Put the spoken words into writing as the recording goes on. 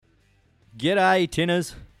G'day,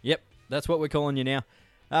 Tinners. Yep, that's what we're calling you now.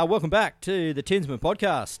 Welcome back to the Tinsman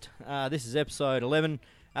Podcast. This is episode 11.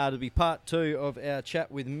 To be part 2 of our chat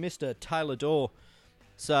with Mr. Taylor Dorr.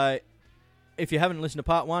 So, if you haven't listened to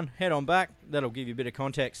part 1, head on back. That'll give you a bit of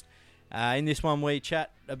context. In this one, we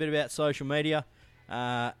chat a bit about social media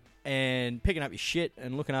and picking up your shit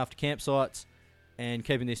and looking after campsites and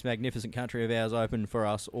keeping this magnificent country of ours open for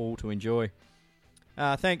us all to enjoy.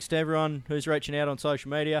 Thanks to everyone who's reaching out on social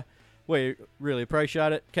media. We really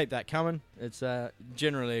appreciate it. Keep that coming. It's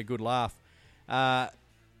generally a good laugh.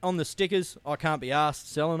 On the stickers, I can't be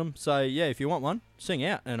asked selling them. So, yeah, if you want one, sing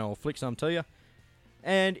out and I'll flick some to you.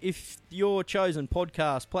 And if your chosen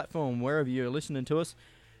podcast platform, wherever you're listening to us,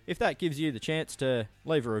 if that gives you the chance to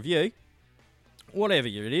leave a review, whatever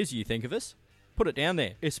it is you think of us, put it down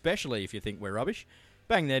there, especially if you think we're rubbish.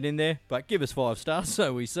 Bang that in there, but give us 5 stars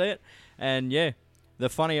so we see it. And, yeah, the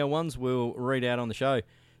funnier ones we'll read out on the show.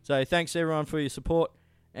 So thanks everyone for your support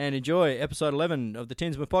and enjoy episode 11 of the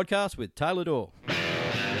Tinsman Podcast with Taylor Dorr.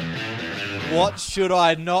 What should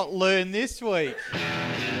I not learn this week?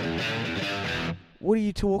 What are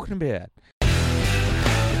you talking about?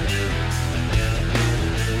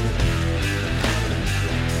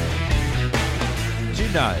 Do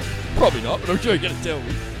you know? Probably not, but I'm sure you're going to tell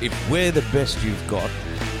me. If we're the best you've got,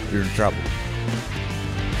 you're in trouble.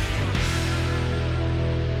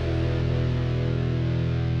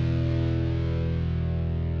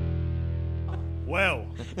 Well,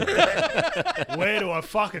 where do I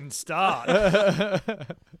fucking start? I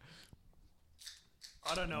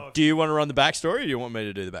don't know. Do you want to run the backstory or do you want me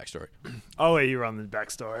to do the backstory? Oh, yeah, you run the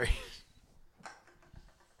backstory.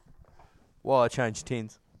 While I change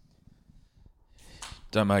tins.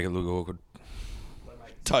 Don't make it look awkward.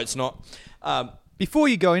 Totes not. Before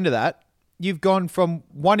you go into that, you've gone from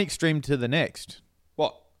one extreme to the next.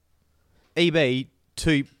 What? EB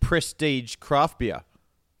to prestige craft beer.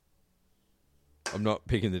 I'm not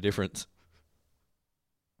picking the difference.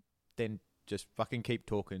 Then just fucking keep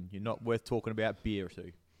talking. You're not worth talking about beer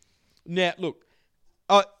to. Now, look.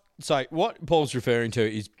 So what Paul's referring to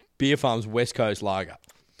is Beer Farm's West Coast Lager.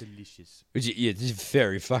 Delicious. Which, yeah, this is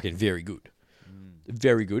very good.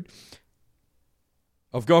 Very good.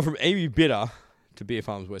 I've gone from Emu Bitter to Beer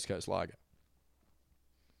Farm's West Coast Lager.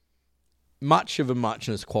 Much of a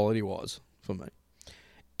muchness quality-wise for me.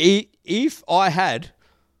 If I had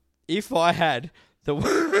the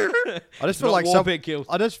I just felt like kills.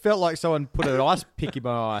 I just felt like someone put an ice pick in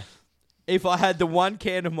my eye. If I had the one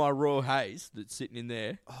can of my Royal Haze that's sitting in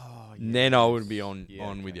there, then I would be on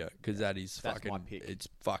with you because that's fucking. My pick. It's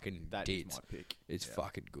fucking That dead. is my pick. It's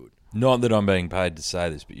fucking good. Not that I'm being paid to say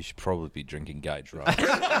this, but you should probably be drinking Gage, right?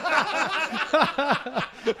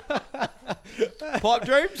 Pipe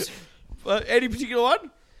dreams? Any particular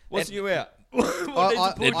one? What's you out?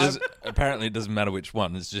 Apparently, it doesn't matter which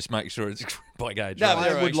one. It's just make sure it's by Gage. No, right?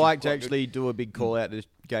 they're I would actually like to quite actually do a big call out to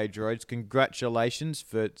Gage Roads. Congratulations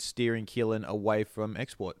for steering Keelan away from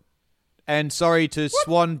export. And sorry to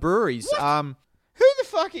Swan Breweries. Who the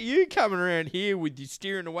fuck are you coming around here with you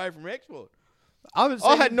steering away from export?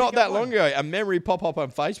 I had not that long ago a memory pop up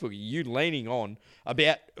on Facebook of you leaning on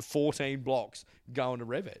about 14 blocks going to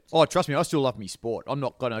Revets. Oh, trust me, I still love me sport. I'm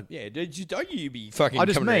not gonna. Yeah, don't you be fucking I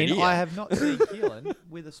just coming around mean here. I have not seen Keelan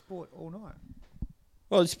with a sport all night.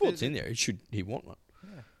 Well, the sport's in there. He want one.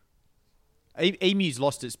 Emu's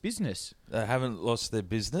lost its business. They haven't lost their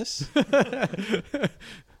business.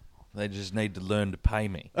 They just need to learn to pay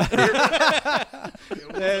me.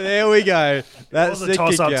 There we go. That's It was the a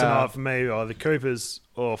toss-up kicker. tonight for me, or the Coopers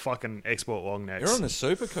or fucking Export Long Necks. You're on the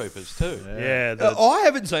Super Coopers too. Yeah. I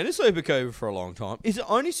haven't seen a Super Cobra for a long time. Is it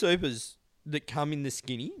only Supers that come in the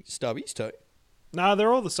skinny stubbies too? No,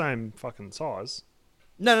 they're all the same fucking size.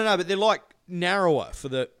 No, but they're like narrower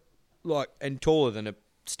and taller than a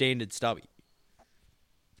standard stubby.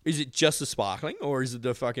 Is it just the sparkling, or is it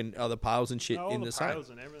the fucking other pails and shit No, all in the the same? pails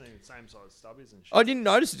and everything, the same size stubbies and shit. I didn't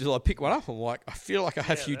notice it until I picked one up. I'm like, I feel like I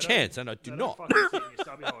have few they don't- chance, and I do they not. don't fucking fit in your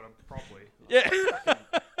stubby holder properly. Yeah.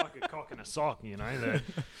 Like a cock in a sock, you know.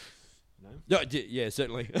 Yeah,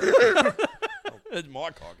 certainly. It's my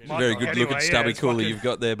cock. My Very cock good anyway, looking yeah, stubby it's cooler fucking- you've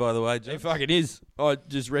got there, by the way, It Jim. fucking is. I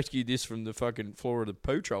just rescued this from the fucking floor of the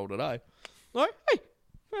poo troll today. Like, hey,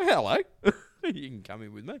 hello. You can come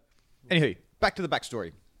in with me. Anywho, back to the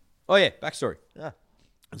backstory. Oh, yeah, backstory.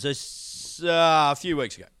 So, a few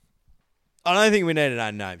weeks ago. I don't think we need to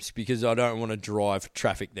name names because I don't want to drive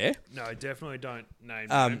traffic there. No, definitely don't name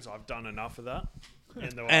Um, names. I've done enough of that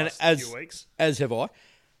in the And last few weeks. as have I.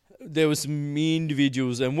 There were some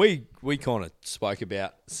individuals, and we kind of spoke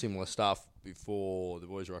about similar stuff before the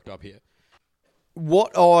boys rocked up here.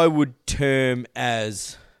 What I would term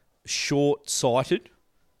as short-sighted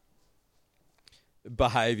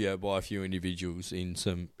behaviour by a few individuals in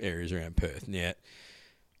some areas around Perth. Now,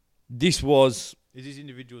 this was... Is these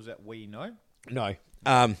individuals that we know? No.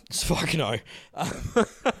 It's fucking no.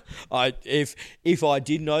 If I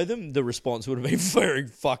did know them, the response would have been very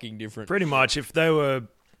fucking different. Pretty much, if they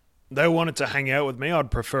wanted to hang out with me,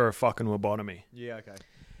 I'd prefer a fucking lobotomy. Yeah, okay.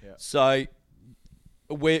 Yeah. So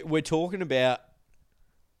we're talking about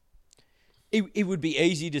it would be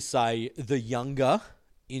easy to say the younger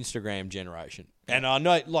Instagram generation. And I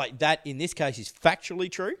know like that in this case is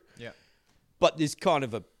factually true. Yeah. But there's kind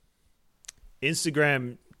of a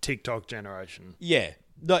Instagram, TikTok generation. yeah.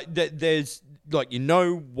 There's like you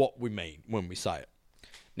know what we mean when we say it.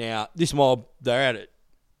 Now, this mob, they're out at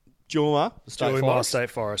Julimar State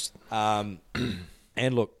Forest. And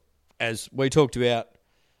look, as we talked about,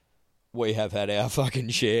 we have had our fucking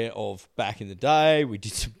share of back in the day. We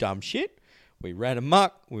did some dumb shit. We ran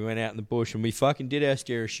amok. We went out in the bush and we fucking did our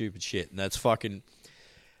share of stupid shit. And that's fucking...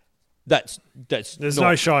 There's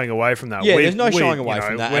no shying away from that. Yeah, there's no shying away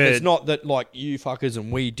from that. And it's not that, like, you fuckers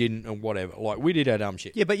and we didn't and whatever. Like, we did our dumb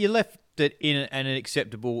shit. Yeah, but you left it in an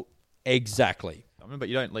acceptable... Exactly. But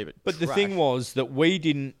you don't leave it But trash. the thing was that we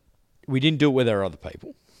didn't do it with our other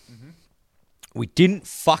people. Mm-hmm. We didn't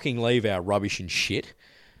fucking leave our rubbish and shit.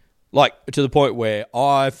 Like, to the point where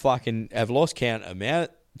I fucking have lost count amount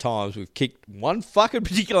of times we've kicked one fucking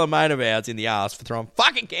particular mate of ours in the arse for throwing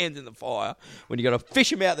fucking cans in the fire when you got to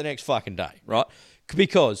fish him out the next fucking day, right?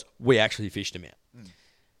 Because we actually fished him out.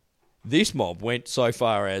 This mob went so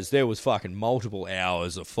far as there was fucking multiple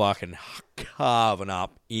hours of fucking carving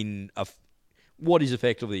up in what is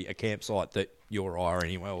effectively a campsite that you or I or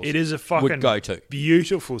anyone else It is a fucking would go to.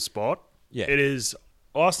 beautiful spot. Yeah. It is.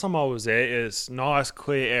 Last time I was there, it's nice,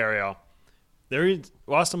 clear area.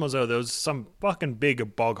 Last time I was there was some fucking bigger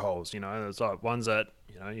bog holes, you know. There's like ones that,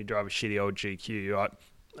 you know, you drive a shitty old GQ, you're like,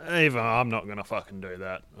 even I'm not going to fucking do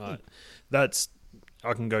that. Like,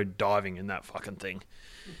 I can go diving in that fucking thing.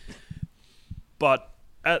 But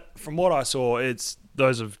from what I saw,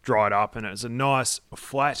 those have dried up and it's a nice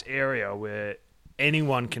flat area where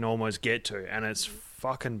anyone can almost get to, and it's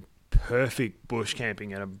fucking perfect bush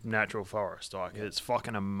camping in a natural forest. Like, it's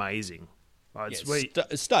fucking amazing. Like, it's sweet.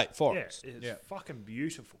 State forest. Yeah, it's fucking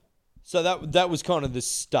beautiful. So that was kind of the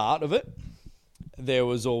start of it. There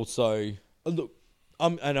was also look,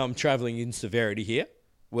 I'm travelling in severity here.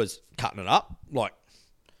 Was cutting it up like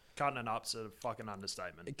Cutting it up's a fucking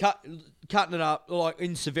understatement. cutting it up like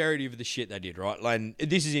in severity of the shit they did, right? And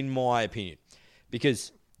this is in my opinion,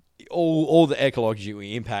 because all the ecological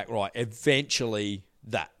impact, right? Eventually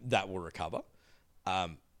that will recover.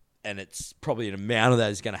 And it's probably an amount of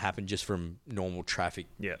that is going to happen just from normal traffic.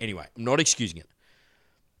 Yeah. Anyway, I'm not excusing it.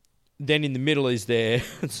 Then in the middle is there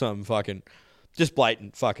some fucking just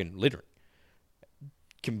blatant fucking littering,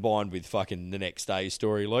 combined with fucking the next day's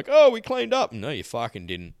story like, oh, we cleaned up. No, you fucking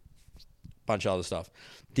didn't. Bunch of other stuff.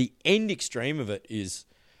 The end extreme of it is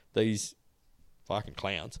these fucking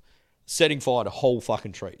clowns setting fire to whole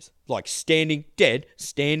fucking trees, like standing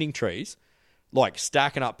trees, like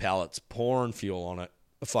stacking up pallets, pouring fuel on it.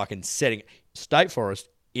 Fucking setting state forest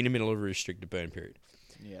in the middle of a restricted burn period.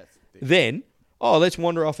 Yeah. Then, let's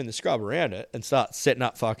wander off in the scrub around it and start setting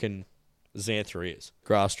up fucking xantharias,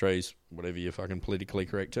 grass trees, whatever your fucking politically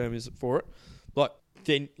correct term is for it. Like,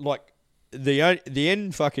 then, like, the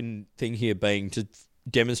end fucking thing here being to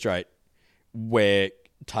demonstrate where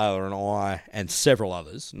Taylor and I and several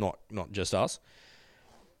others, not just us,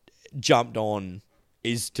 jumped on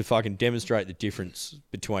is to fucking demonstrate the difference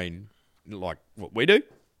between like what we do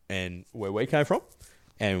and where we came from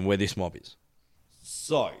and where this mob is.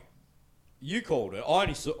 So, you called it.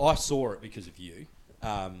 I saw it because of you,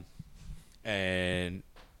 and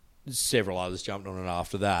several others jumped on it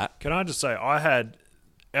after that. Can I just say, I had,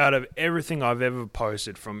 out of everything I've ever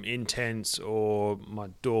posted, from Intense or my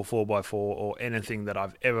Door 4x4 or anything that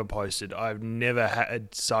I've ever posted, I've never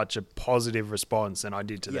had such a positive response than I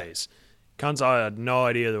did to these. Cunts, I had no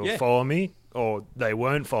idea they were following me, or they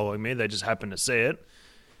weren't following me, they just happened to see it.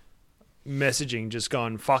 Messaging, just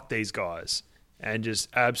going, fuck these guys, and just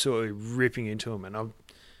absolutely ripping into them. And I've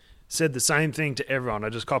said the same thing to everyone. I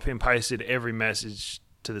just copy and pasted every message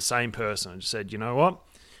to the same person. I just said, you know what?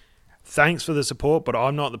 Thanks for the support, but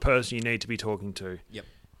I'm not the person you need to be talking to. Yep.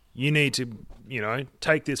 You need to,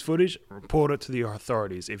 take this footage, report it to the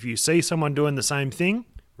authorities. If you see someone doing the same thing,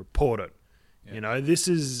 report it. Yeah. This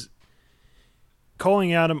is...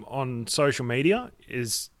 Calling out them on social media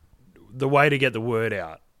is the way to get the word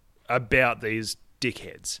out about these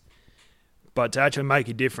dickheads. But to actually make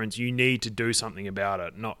a difference, you need to do something about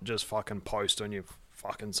it, not just fucking post on your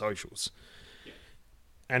fucking socials. Yeah.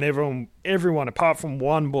 And everyone apart from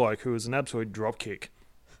one bloke who was an absolute dropkick,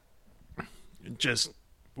 just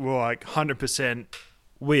were like 100%.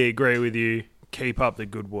 We agree with you. Keep up the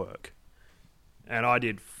good work. And I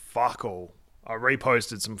did fuck all. I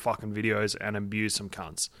reposted some fucking videos and abused some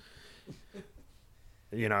cunts.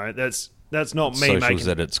 You know, that's not me Socials making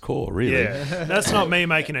at its core, really. Yeah, that's not me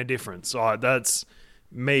making a difference. That's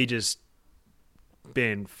me just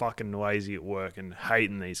being fucking lazy at work and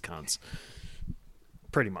hating these cunts.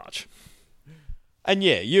 Pretty much. And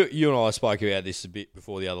yeah, you and I spoke about this a bit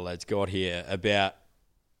before the other lads got here about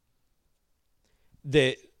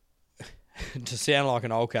to sound like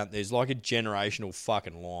an old cunt, there's like a generational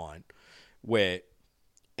fucking line where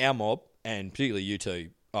our mob, and particularly you two,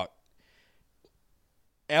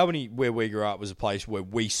 Albany, where we grew up, was a place where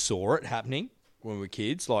we saw it happening when we were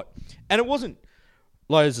kids. And it wasn't,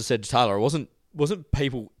 like as I said to Taylor, it wasn't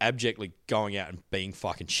people abjectly going out and being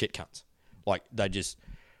fucking shit cunts. Like,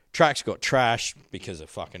 tracks got trashed because of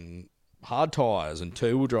fucking hard tyres and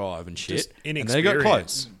two-wheel drive and shit. Just and they got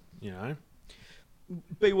close. You know?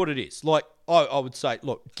 Be what it is. Like, I would say,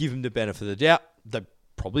 look, give them the benefit of the doubt. They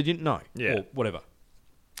probably didn't know. Yeah. Or whatever.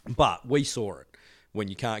 But we saw it. When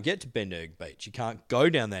you can't get to Bendigo Beach, you can't go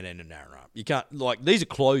down that end of Narrabri. You can't, these are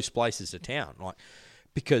closed places to town,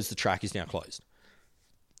 because the track is now closed.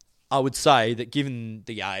 I would say that given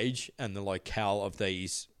the age and the locale of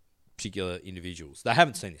these particular individuals, they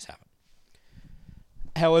haven't seen this happen.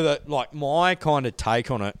 However, my kind of take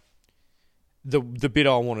on it, the bit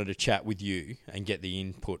I wanted to chat with you and get the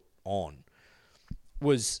input on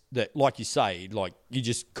was that, like you say, you're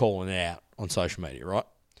just calling it out on social media, right?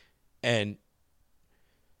 And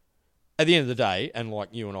at the end of the day, and like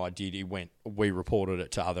you and I did, we reported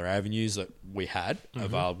it to other avenues that we had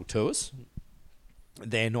available to us.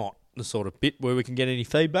 They're not the sort of bit where we can get any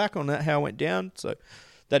feedback on that, how it went down. So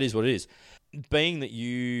that is what it is. Being that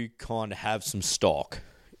you kind of have some stock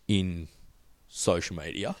in social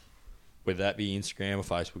media, whether that be Instagram or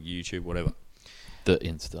Facebook, YouTube, whatever. The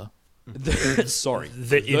Insta. The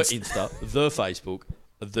Insta, the Facebook,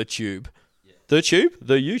 the Tube, the Tube,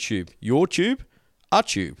 the YouTube, your Tube, our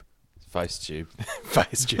Tube. FaceTube.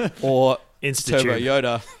 FaceTube. Or Institute. Turbo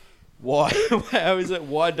Yoda. How is it?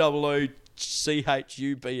 YOOCHUBE.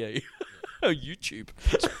 YouTube.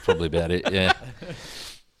 That's probably about it, yeah.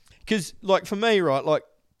 Because, for me, right,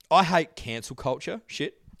 I hate cancel culture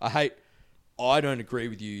shit. I don't agree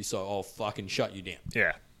with you, so I'll fucking shut you down.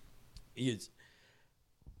 Yeah.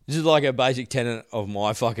 This is like a basic tenet of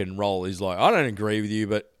my fucking role is I don't agree with you,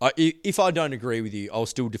 but if I don't agree with you, I'll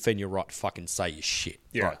still defend your right to fucking say your shit.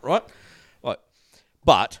 Yeah. Right?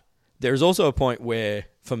 But there is also a point where,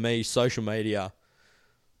 for me, social media,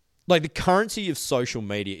 the currency of social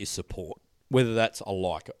media is support. Whether that's a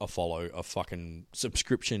like, a follow, a fucking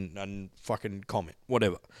subscription, and fucking comment,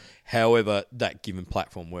 whatever. However that given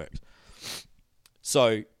platform works.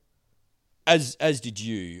 So, as did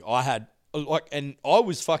you, I had... and I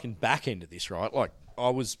was fucking back into this, right? I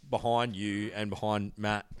was behind you and behind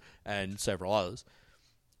Matt and several others,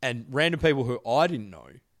 and random people who I didn't know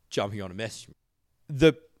jumping on a message.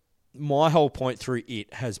 My whole point through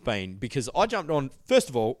it has been, because I jumped on, first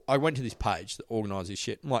of all, I went to this page that organises this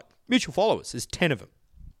shit. I'm mutual followers, there's 10 of them.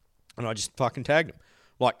 And I just fucking tagged them.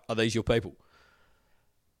 Are these your people?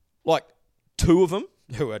 2 of them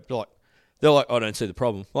who had they're I don't see the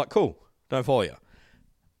problem. Cool, don't follow you.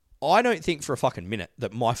 I don't think for a fucking minute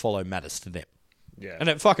that my follow matters to them. Yeah. And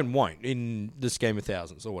it fucking won't in the scheme of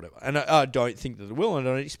thousands or whatever. And I don't think that it will, and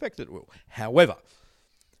I don't expect that it will. However,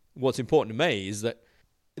 what's important to me is that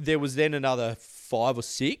there was then another 5 or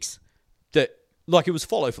 6 that, it was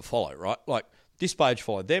follow for follow, right? This page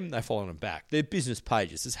followed them, they followed them back. They're business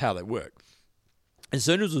pages, this is how they work. As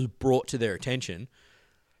soon as it was brought to their attention,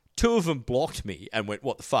 2 of them blocked me and went,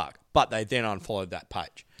 what the fuck? But they then unfollowed that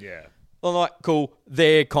page. Yeah. I'm cool,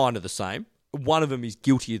 they're kind of the same. One of them is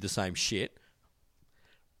guilty of the same shit.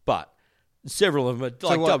 But several of them are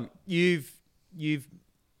So you've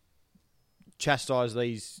chastised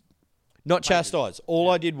these... Not chastised.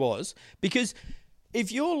 All I did was, because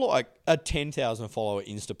if you're a 10,000 follower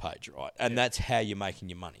Insta page, right, and that's how you're making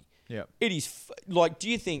your money, it is do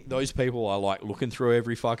you think those people are looking through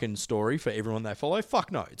every fucking story for everyone they follow?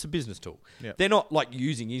 Fuck no, it's a business tool. Yep. They're not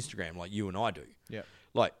using Instagram like you and I do. Yeah.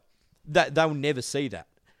 That they'll never see that.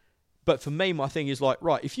 But for me, my thing is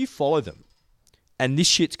right, if you follow them and this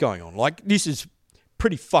shit's going on, this is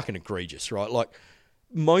pretty fucking egregious, right?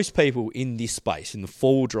 Most people in this space, in the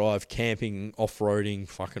four-wheel drive, camping, off-roading,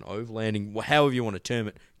 fucking overlanding, however you want to term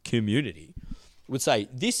it, community, would say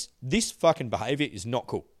this fucking behaviour is not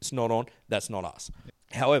cool. It's not on. That's not us.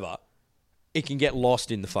 However, it can get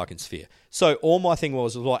lost in the fucking sphere. So all my thing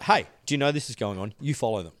was like, hey, do you know this is going on? You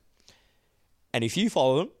follow them. And if you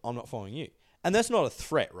follow them, I'm not following you. And that's not a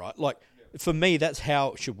threat, right? Like, for me, that's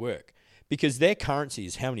how it should work. Because their currency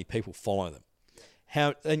is how many people follow them.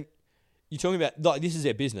 And you're talking about, like, this is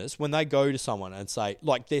their business. When they go to someone and say,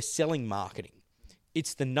 like, they're selling marketing,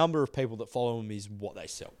 it's the number of people that follow them is what they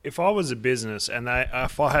sell. If I was a business and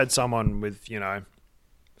if I had someone with,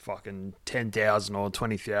 fucking 10,000 or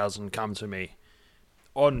 20,000 come to me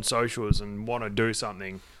on socials and want to do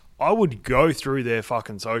something, I would go through their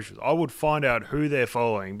fucking socials. I would find out who they're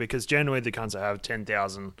following, because generally the cunts that have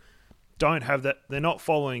 10,000 don't have that. They're not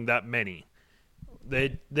following that many.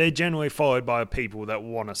 They're generally followed by people that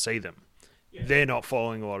want to see them. Yeah. They're not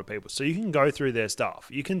following a lot of people. So you can go through their stuff.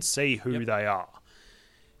 You can see who they are.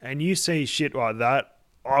 And you see shit like that,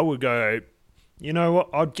 I would go, you know what?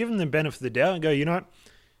 I'd give them the benefit of the doubt and go,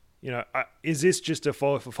 is this just a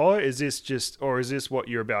follow for follow? Is this what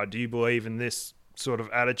you're about? Do you believe in this sort of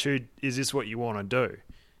attitude? Is this what you want to do?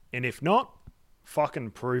 And if not,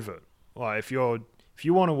 fucking prove it. Like, if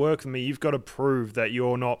you want to work with me, you've got to prove that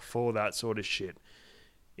you're not for that sort of shit.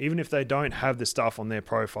 Even if they don't have the stuff on their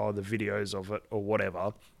profile, the videos of it or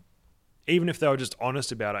whatever, even if they were just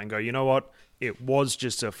honest about it and go, you know what, it was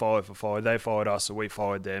just a follow for follow. They followed us, so we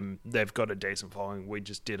followed them. They've got a decent following. We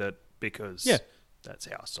just did it because that's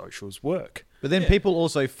how socials work. But then people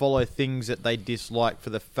also follow things that they dislike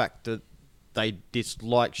for the fact that they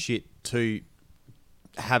dislike shit to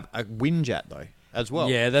have a whinge at, though, as well.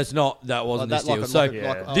 Yeah, that wasn't this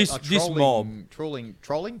deal. This mob... Trolling?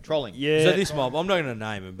 Yeah. So this mob, I'm not going to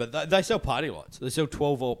name them, but they sell party lights. They sell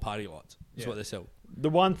 12-volt party lights. That's what they sell. The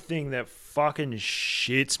one thing that fucking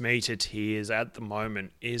shits me to tears at the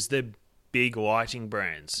moment is the big lighting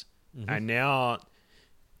brands. Mm-hmm. And now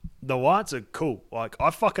the lights are cool. Like, I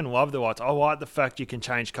fucking love the lights. I like the fact you can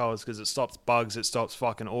change colours because it stops bugs, it stops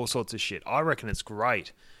fucking all sorts of shit. I reckon it's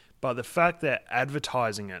great. But the fact they're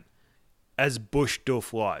advertising it as bush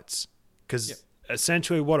doof lights, because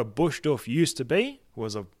essentially what a bush doof used to be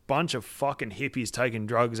was a bunch of fucking hippies taking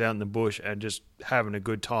drugs out in the bush and just having a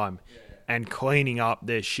good time. And cleaning up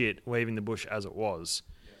their shit, leaving the bush as it was.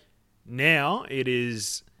 Yeah. Now it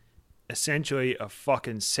is essentially a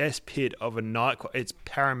fucking cesspit of a nightclub. It's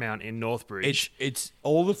Paramount in Northbridge. It's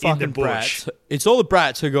all the fucking brats. It's all the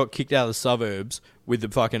brats who got kicked out of the suburbs with the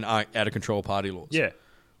fucking out of control party laws. Yeah.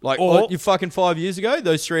 Like, you fucking 5 years ago,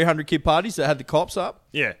 those 300 kid parties that had the cops up.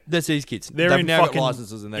 Yeah. That's these kids. They've now fucking, got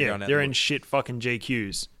licenses and they're going out. They're in shit fucking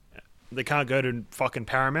GQs. They can't go to fucking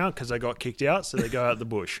Paramount because they got kicked out, so they go out the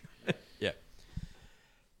bush. Yeah.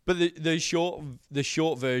 But the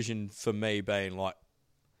short version for me being like,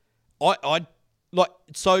 I like,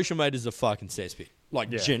 social media is a fucking cesspit. Like,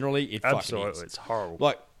 generally, it fucking is. Absolutely, it's horrible.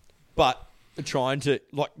 Like, but trying to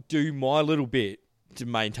like do my little bit to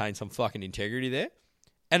maintain some fucking integrity there,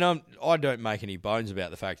 and I don't make any bones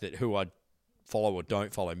about the fact that who I follow or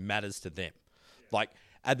don't follow matters to them. Like,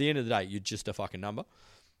 at the end of the day, you're just a fucking number.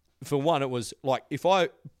 For one, it was like, if I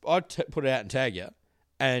put it out and tag you,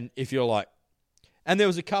 and if you're like, and there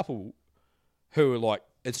was a couple who were like,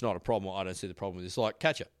 it's not a problem, I don't see the problem with this. Like,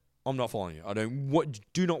 catch it, I'm not following you. I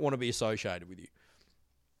do not want to be associated with you.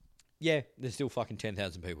 Yeah, there's still fucking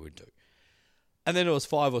 10,000 people who do. And then there was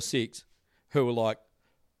 5 or 6 who were like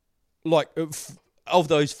of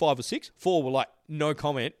those 5 or 6, 4 were like, no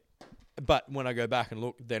comment, but when I go back and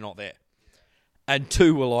look, they're not there. And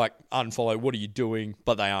 2 were like, unfollow, what are you doing?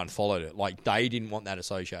 But they unfollowed it. Like, they didn't want that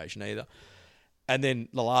association either. And then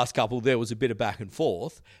the last couple, there was a bit of back and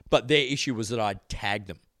forth, but their issue was that I tagged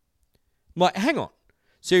them. I'm like, hang on.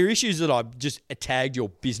 So your issue is that I just tagged your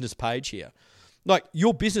business page here. Like,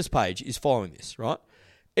 your business page is following this, right?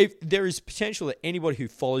 If there is potential that anybody who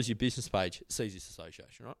follows your business page sees this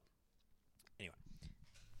association, right? Anyway.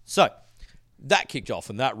 So, that kicked off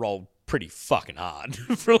and that rolled pretty fucking hard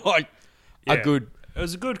for like a good... It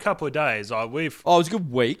was a good couple of days. Like, it was a good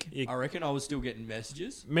week. I reckon I was still getting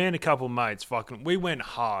messages. Me and a couple of mates, we went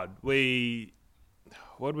hard.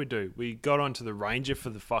 What did we do? We got onto the Ranger for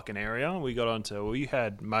the fucking area. We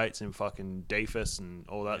had mates in fucking DFS and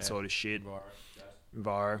all that sort of shit.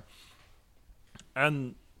 Enviro.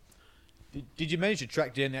 And did you manage to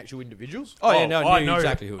track down the actual individuals? Oh, yeah, no, I know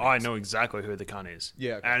exactly who it is. I know exactly who the cunt is.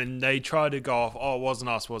 Yeah. Okay. And they tried to go off, it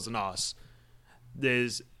wasn't us.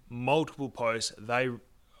 There's multiple posts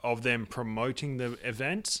of them promoting the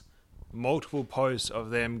events, multiple posts of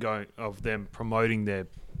them promoting their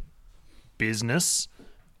business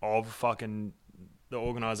of fucking the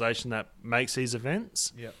organisation that makes these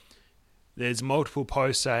events. Yeah. There's multiple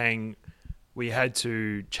posts saying we had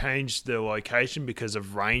to change the location because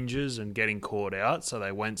of rangers and getting caught out, so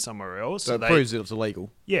they went somewhere else. So it proves that it's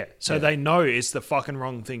illegal. Yeah, so they know it's the fucking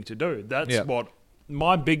wrong thing to do. That's Yeah. what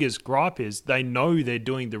my biggest gripe is. They know they're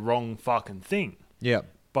doing the wrong fucking thing, Yeah.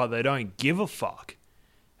 but they don't give a fuck.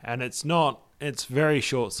 And it's very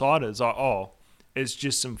short-sighted. It's like, oh, it's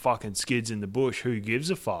just some fucking skids in the bush. Who gives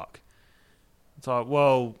a fuck? It's like,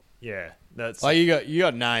 well, yeah, that's... Like you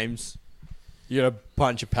got names. You got a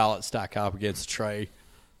bunch of pallets stacked up against a tree.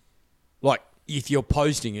 Like, if you're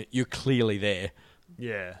posting it, you're clearly there.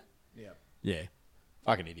 Yeah. Yeah.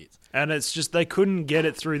 Fucking idiots. And it's just they couldn't get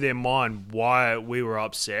it through their mind why we were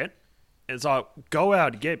upset. It's like, go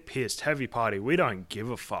out, get pissed, have your party. We don't give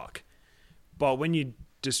a fuck. But when you're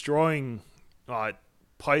destroying like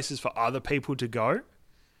places for other people to go,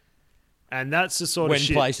 and that's the sort When of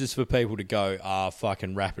shit. places for people to go are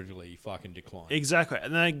fucking rapidly fucking declining. Exactly.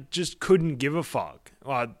 And they just couldn't give a fuck.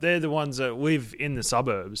 Like, they're the ones that live in the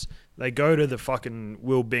suburbs. They go to the fucking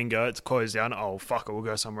Will Bingo, it's closed down. Oh, fuck it, we'll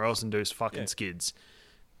go somewhere else and do fucking skids.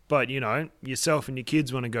 But, you know, yourself and your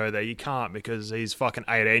kids want to go there. You can't because these fucking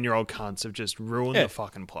 18-year-old cunts have just ruined the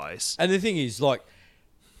fucking place. And the thing is, like,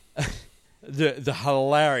 the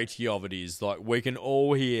hilarity of it is, like, we can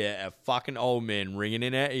all hear our fucking old men ringing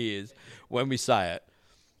in our ears when we say it.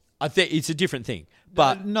 I think it's a different thing.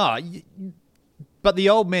 But But the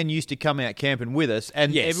old men used to come out camping with us,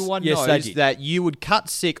 and Yes. everyone Yes, they knows did. that you would cut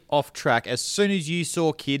sick off track as soon as you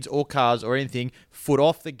saw kids or cars or anything, foot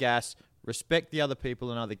off the gas, respect the other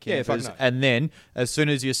people and other Yeah, fuck campers, no. and then, as soon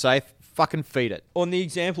as you're safe, fucking feed it. on the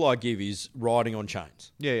example I give is riding on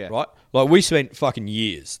chains. Yeah. Right? Like, we spent fucking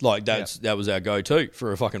years. Like, that was our go-to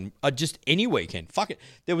for a fucking... just any weekend. Fuck it.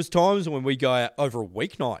 There was times when we go out over a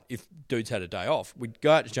weeknight, if dudes had a day off, we'd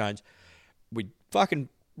go out to chains,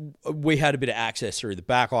 we had a bit of access through the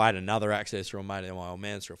back. I had another access through a mate of my old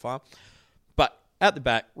man's through a farm. But at the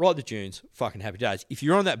back, right the dunes, fucking happy days. If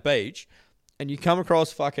you're on that beach and you come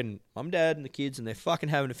across fucking mum, dad and the kids and they're fucking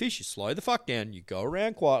having a fish, you slow the fuck down, you go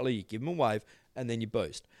around quietly, you give them a wave, and then you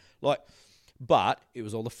boost. Like, but it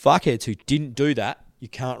was all the fuckheads who didn't do that. You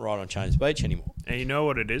can't ride on Chains Beach anymore. And you know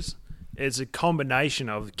what it is? It's a combination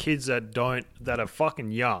of kids that are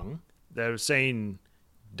fucking young, that have seen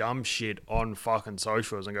dumb shit on fucking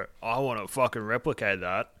socials and go, I want to fucking replicate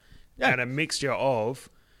that. Yeah. And a mixture of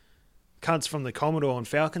cunts from the Commodore and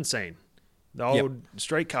Falcon scene, the old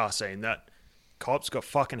streetcar scene, that cops got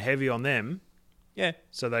fucking heavy on them, Yeah.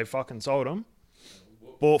 so they fucking sold them.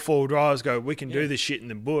 Bought four-wheel drives, go, we can do this shit in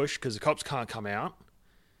the bush because the cops can't come out.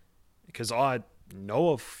 Because I know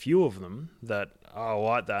a few of them that are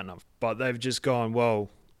like that enough, but they've just gone, well,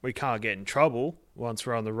 we can't get in trouble. Once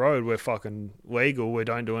we're on the road, we're fucking legal. We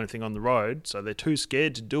don't do anything on the road, so they're too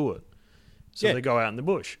scared to do it. So Yeah. they go out in the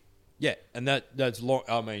bush. Yeah, and that's long.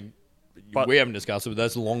 I mean, But- we haven't discussed it, but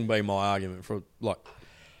that's long been my argument for, like,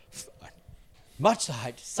 much I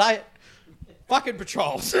hate to say it, fucking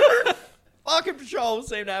patrols. Fucking patrols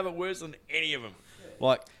seem to have it worse than any of them.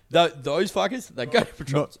 Like, those fuckers, they go to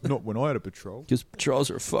patrols. Not when I had a patrol. Because patrols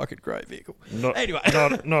are a fucking great vehicle. Anyway.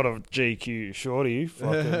 not a GQ shorty.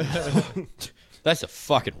 Fucking. That's a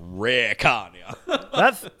fucking rare car now.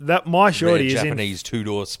 that my Rare shorty is in. Japanese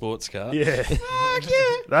two-door sports car. Yeah, Fuck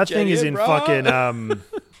yeah. that thing is in bro. fucking.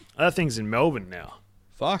 That thing's in Melbourne now.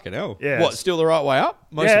 Fucking hell. Yeah. What, still the right way up?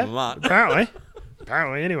 Most yeah, of them aren't.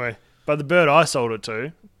 apparently. Anyway, but the bird I sold it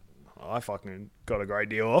to, I fucking got a great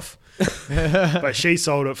deal off. But she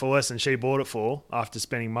sold it for less than she bought it for after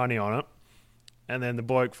spending money on it. And then the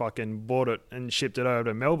bloke fucking bought it and shipped it over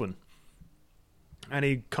to Melbourne. And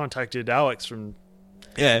he contacted Alex from...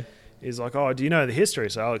 Yeah. He's like, oh, do you know the history?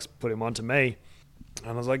 So Alex put him on to me.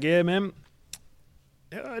 And I was like, yeah, man.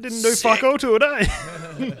 Yeah, I didn't do fuck all to it, eh?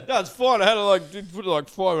 No, it's fine. I had to put like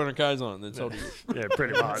 500 Ks on it and then sold it. Yeah,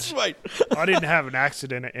 pretty much. Sweet. I didn't have an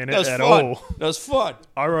accident in it That's at fine. all. That's fine.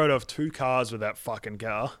 I rode off 2 cars with that fucking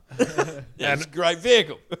car. Yeah, it's a great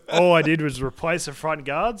vehicle. All I did was replace the front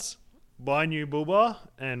guards, buy new bull bar,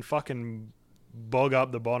 and fucking bog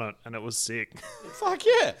up the bonnet, and it was sick. Fuck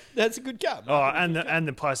yeah. That's a good car. Oh, and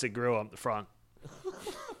the plastic grill up the front.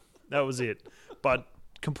 That was it. But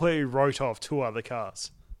completely wrote off 2 other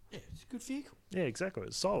cars. Yeah, it's a good vehicle. Yeah, exactly.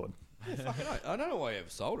 It's solid. Yeah, fucking I don't know why you ever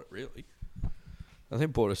sold it, really. I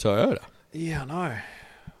think bought a Toyota. Yeah, I know.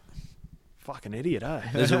 Fucking idiot, eh?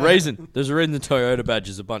 There's a reason. There's a reason the Toyota badge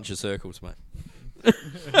is a bunch of circles, mate.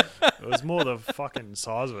 It was more the fucking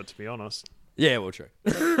size of it, to be honest. Yeah, well, true.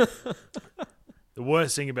 The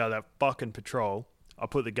worst thing about that fucking Patrol, I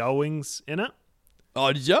put the gull wings in it.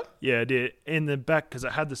 Oh, did you? Yeah, I did. In the back, because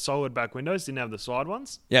it had the solid back windows, didn't have the side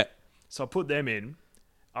ones. Yeah. So I put them in,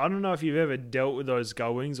 I don't know if you've ever dealt with those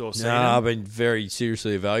gull wings or seen Nah, I've them. been very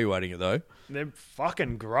seriously evaluating it though. They're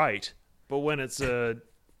fucking great. But when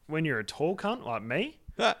you're a tall cunt like me,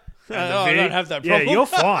 I the don't have that yeah, problem. you're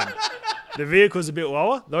fine. The vehicle's a bit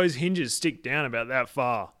lower. Those hinges stick down about that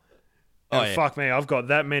far. Oh, And yeah. fuck me, I've got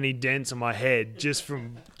that many dents in my head just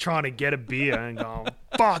from trying to get a beer and going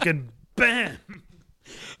fucking bam.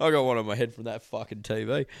 I got one on my head from that fucking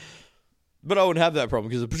TV. But I wouldn't have that problem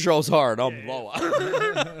because the patrol's higher and I'm lower.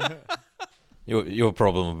 Your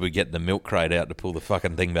problem would be getting the milk crate out to pull the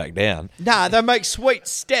fucking thing back down. Nah, they make sweet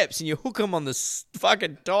steps and you hook them on the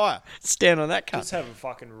fucking tyre. Stand on that Just cunt. have a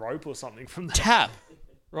fucking rope or something from that. Tap.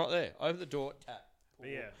 Right there. Open the door, tap. But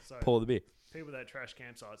yeah, so Pour the beer. people that trash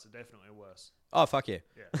campsites are definitely worse. Oh, fuck yeah.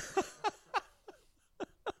 Yeah.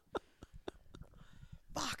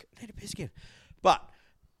 Fuck, I need a piss again. But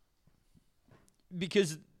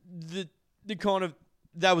because the kind of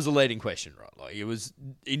that was a leading question, right? Like it was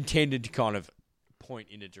intended to kind of point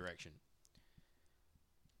in a direction.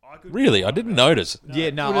 I could Really, I didn't notice. Yeah,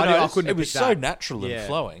 no, Wouldn't I notice. couldn't It have was picked so that. natural and Yeah.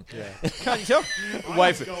 flowing. Yeah. Can't you tell? I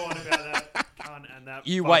Wait could for go on about that cunt and that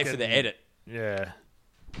you. Wait for fucking- the edit. Yeah.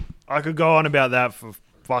 I could go on about that for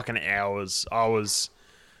fucking hours. I was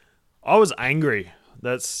angry.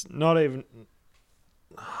 That's not even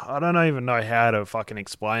I don't even know how to fucking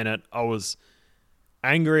explain it. I was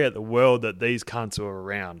angry at the world that these cunts were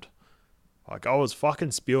around. Like I was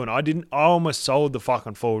fucking spewing. I almost sold the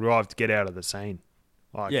fucking full drive to get out of the scene.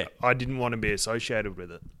 Like Yeah. I didn't want to be associated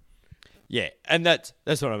with it. Yeah, and that's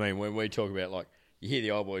what I mean when we talk about like you hear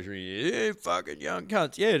the old boys reading, yeah, fucking young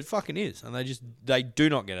cunts. Yeah, it fucking is, and they do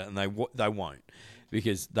not get it, and they won't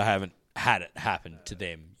because they haven't had it happen to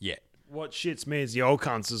them yet. What shits me is the old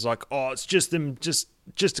cunts is like, oh, it's just them, just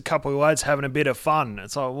a couple of lads having a bit of fun.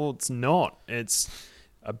 It's like, well, it's not. It's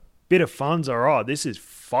a bit of fun's all right. This is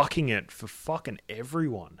fucking it for fucking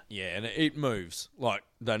everyone. Yeah, and it moves. Like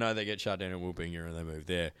they know they get shut down in Wilpinga, and they move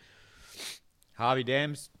there. Harvey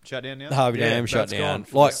Dams shut down now. Harvey Dam shut that's down. gone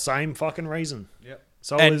for Like the same fucking reason. Yep.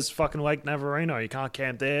 So And- is fucking Lake Navarino. You can't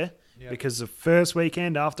camp there Yep. because the first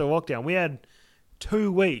weekend after lockdown, we had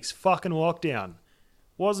 2 weeks fucking lockdown.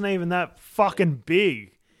 Wasn't even that fucking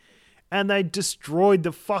big. And they destroyed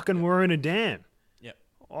the fucking Waruna Dam. Yep.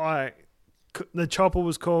 The chopper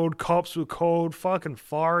was called, cops were called, fucking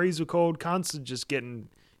fireys were called. Cunts are just getting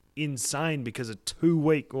insane because of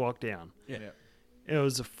 2-week lockdown. Yeah. It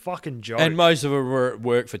was a fucking joke. And most of them were at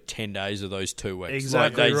work for 10 days of those 2 weeks.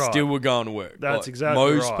 Exactly like, they right. still were going to work. That's Like, exactly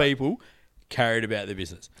most right. people carried about their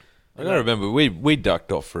business. I gotta remember we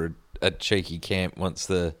ducked off for a cheeky camp once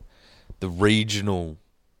the regional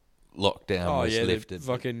lockdown was the lifted.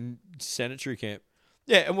 fucking sanitary camp.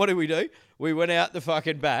 Yeah, and what did we do? We went out the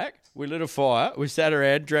fucking back. We lit a fire. We sat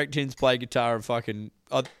around, drank tins, played guitar, and fucking.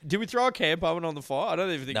 Did we throw a camp oven on the fire? I don't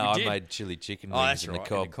even think No, we I did. made chili chicken Oh, wings that's in right. the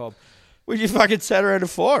cob. In the cob. We just fucking sat around a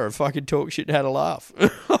fire and fucking talked shit and had a laugh.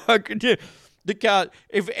 The car,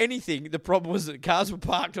 if anything, the problem was that the cars were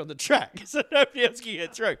parked on the track, so nobody else could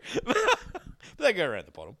get through. But they go around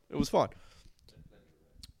the bottom. It was fine.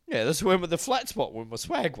 Yeah, that's where the flat spot where my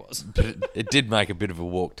swag was. But it did make a bit of a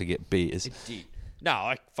walk to get beers. Did. No,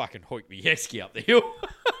 I fucking hoiked me Yeski up the hill.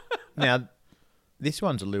 Now, this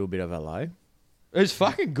one's a little bit of hello. It was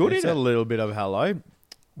fucking good, It's isn't a it? little bit of hello.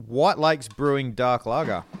 White Lakes Brewing Dark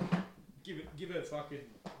Lager.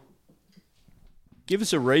 Give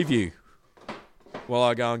us a review while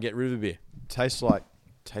I go and get river beer. Tastes like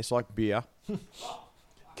beer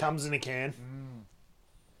Comes in a can.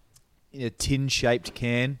 in a tin-shaped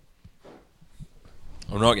can.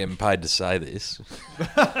 I'm not getting paid to say this.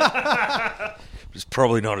 It's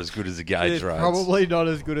probably not as good as a Gauge It's Roads. probably not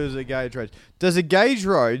as good as a Gauge Roads. Does a Gauge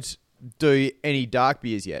Roads do any dark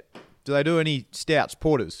beers yet? Do they do any stouts,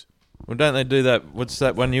 porters? Well, don't they do that? What's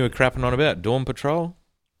that one you were crapping on about? Dawn Patrol?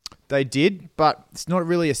 They did, but it's not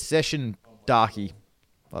really a session darky,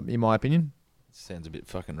 in my opinion. Sounds a bit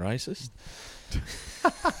fucking racist.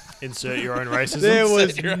 Insert your own racism. There was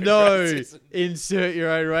Insert your own no racism. insert your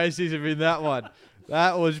own racism in that one.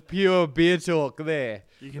 That was pure beer talk there.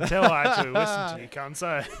 You can tell I actually listen to you, can't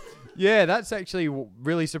say. Yeah, that's actually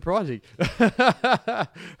really surprising.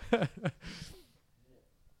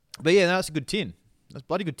 But yeah, that's a good tin. That's a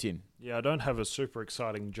bloody good tin. Yeah, I don't have a super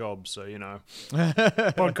exciting job, so,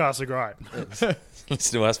 podcasts are great.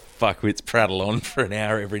 Listen to us fuckwits prattle on for an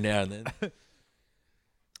hour every now and then.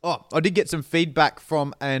 Oh, I did get some feedback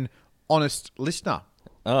from an honest listener.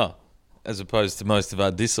 Oh, as opposed to most of our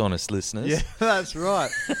dishonest listeners. Yeah, that's right.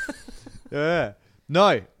 Yeah.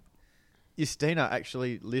 No, Justina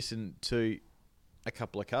actually listened to a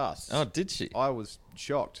couple of casts. Oh, did she? I was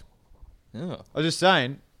shocked. Oh. I was just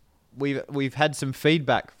saying, we've had some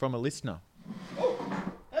feedback from a listener.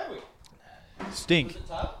 Stink.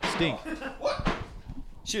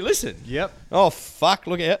 She listened. Yep. Oh, fuck,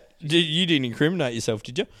 look out. You didn't incriminate yourself,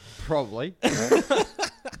 did you? Probably.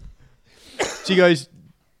 She goes,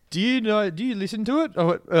 do you listen to it? I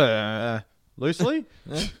went, loosely.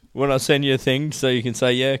 When I send you a thing so you can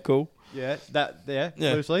say, yeah, cool. Yeah, Yeah.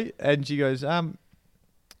 loosely. And she goes,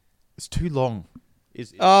 it's too long.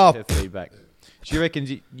 Is Oh. her feedback. She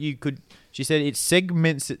reckons you could. She said it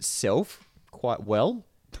segments itself quite well.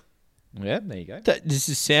 Yeah, there you go. This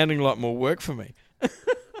is sounding like more work for me.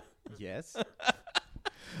 Yes.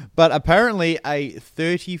 But apparently, a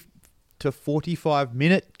 30 to 45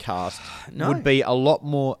 minute cast No. would be a lot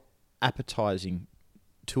more appetizing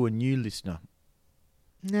to a new listener.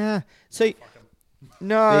 Nah. See,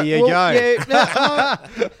 no. There you go. Yeah,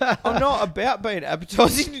 no, I'm not about being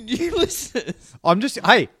appetizing to new listeners. I'm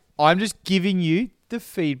just giving you the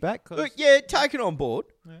feedback. 'Cause Look, yeah, take it on board.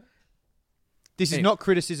 this is not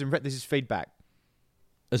criticism. This is feedback.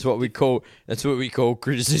 That's what we call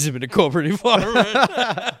criticism in a corporate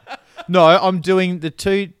environment. No, I'm doing the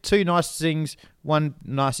two nice things, one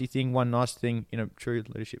nicey thing, one nice thing in a true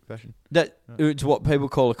leadership fashion. It's what people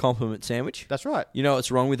call a compliment sandwich. That's right. You know what's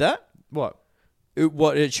wrong with that? What?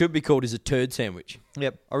 What it should be called is a turd sandwich.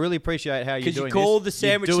 Yep. I really appreciate how you're 'Cause you doing call this. the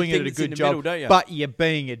sandwich you're doing the it thing at a that's in good the job, middle, don't you? But you're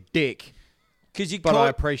being a dick. Because I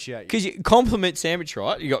appreciate you. Because you compliment sandwich,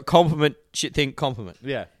 right? You got compliment, shit thing, compliment.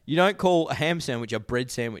 Yeah. You don't call a ham sandwich a bread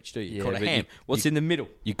sandwich, do you? You Yeah, call it a but ham. What's in the middle?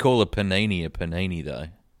 You call a panini, though.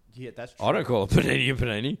 Yeah, that's true. I don't call a panini a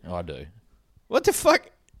panini. I do. What the fuck?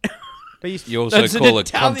 But You also That's an call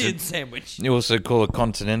Italian sandwich. You also call a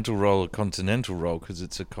continental roll because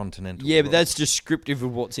it's a continental. Yeah, roll. but that's descriptive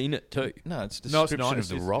of what's in it too. no, it's No, it's description not. of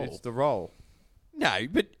the roll. It's the roll. No,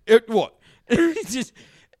 but what? It's just,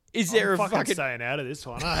 is there I'm a fucking staying out of this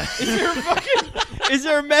one, eh? is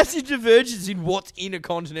there a massive divergence in what's in a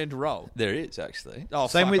continental roll? There is actually. Oh,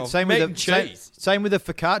 Same fuck with off. same Meat with and the same, cheese. same with the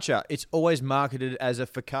focaccia. It's always marketed as a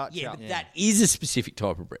focaccia. Yeah, but that is a specific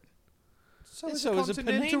type of bread. so Yeah, it's so a is a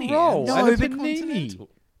continental panini. roll. No, and a but panini.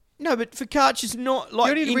 No, but focaccia's not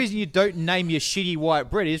like The only reason you don't name your shitty white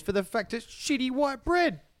bread is for the fact it's shitty white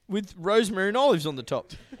bread. with rosemary and olives on the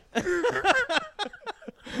top.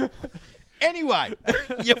 Anyway,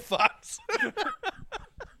 you fucks.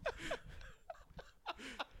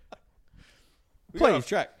 We got off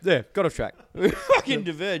track. Yeah, got off track. We fucking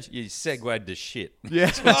diverge. You segued to shit. Yeah.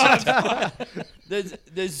 There's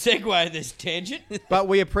segue and there's tangent. But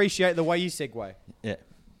we appreciate the way you segue. Yeah.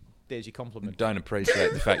 There's your compliment. Don't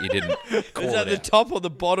appreciate the fact you didn't call Is it that the out. top or the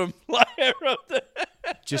bottom layer of the...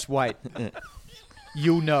 Just wait.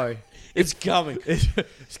 You'll know. It's coming. It's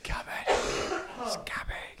coming. It's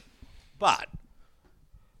coming. But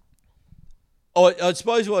I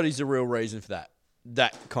suppose what is the real reason for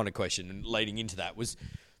that kind of question and leading into that was,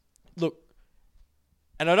 look,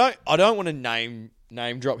 and I don't want to name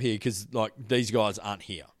drop here because like these guys aren't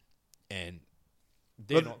here, and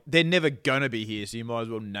they're not. They're never going to be here, so you might as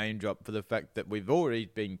well name drop for the fact that we've already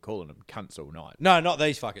been calling them cunts all night. No, not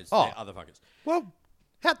these fuckers. Oh. They're other fuckers. Well,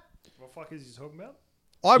 how... What fuck is he talking about?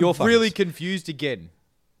 I'm Your fuckers. really confused again.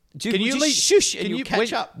 Dude, Can you just at least shush and you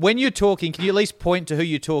catch when, up? when you're talking? Can you at least point to who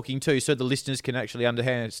you're talking to so the listeners can actually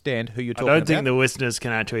understand who you're I talking don't about? think the listeners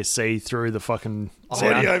can actually see through the fucking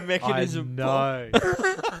sound. Audio mechanism. No.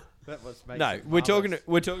 No, we're talking.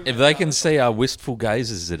 If they can see our wistful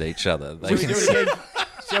gazes at each other, they can see.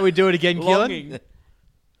 Shall we do it again, Keelan? longing.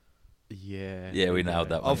 Yeah. Yeah, we nailed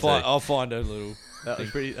that one. I'll find a little.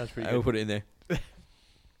 That's pretty We'll good. put it in there.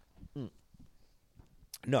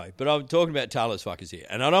 No, but I'm talking about Taylor's fuckers here,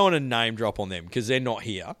 and I don't want to name drop on them because they're not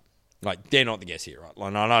here. Like they're not the guests here, right?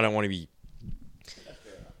 Like, I don't want to be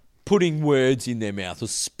putting words in their mouth or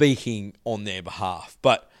speaking on their behalf,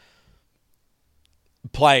 but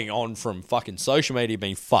playing on from fucking social media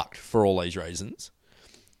being fucked for all these reasons,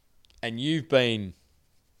 and you've been,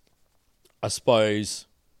 I suppose,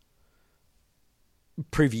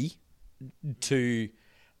 privy to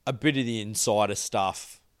a bit of the insider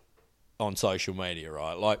stuff on social media,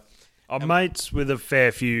 right? Like, I'm mates with a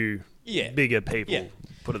fair few Yeah. bigger people, Yeah.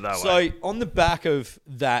 put it that so way. on the back of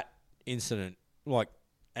that incident, like,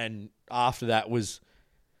 and after that was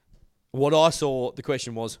what I saw. The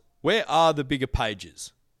question was, where are the bigger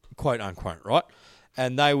pages, quote unquote, right?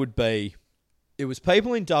 And they would be, it was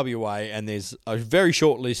people in WA, and there's a very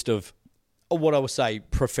short list of what I would say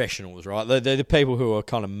professionals, right? They're the people who are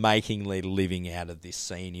kind of making their living out of this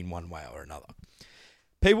scene in one way or another.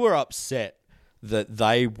 People were upset that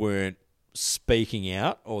they weren't speaking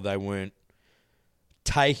out or they weren't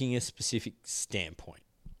taking a specific standpoint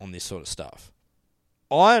on this sort of stuff.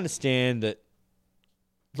 I understand that,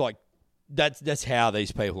 like, that's how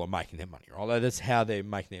these people are making their money, right? Like, that's how they're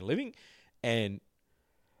making their living. And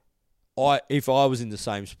if I was in the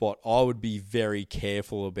same spot, I would be very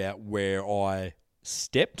careful about where I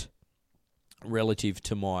stepped relative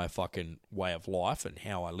to my fucking way of life and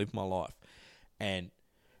how I live my life. And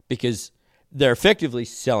because they're effectively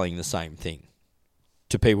selling the same thing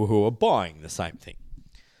to people who are buying the same thing.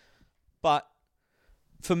 But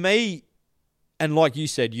for me, and like you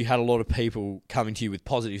said, you had a lot of people coming to you with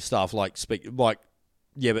positive stuff, but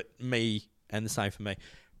me, and the same for me.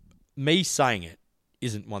 Me saying it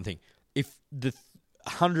isn't one thing. If the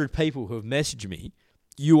 100 people who have messaged me,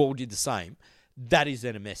 you all did the same, that is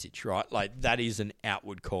then a message, right? Like, that is an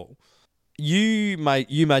outward call. You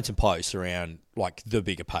made some posts around, like, the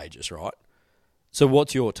bigger pages, right? So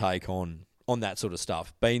what's your take on that sort of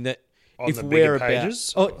stuff? Being that On if the we're bigger about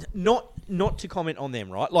pages? not to comment on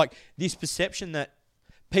them, right? Like, this perception that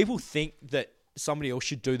people think that somebody else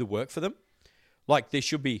should do the work for them. Like, there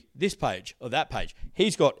should be this page or that page.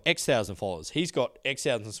 He's got X thousand followers. He's got X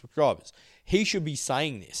thousand subscribers. He should be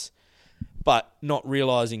saying this, but not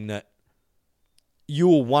realizing that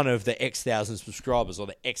you're one of the X thousand subscribers or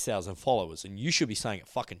the X thousand followers, and you should be saying it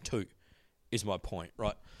fucking too, is my point,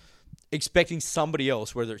 right? Expecting somebody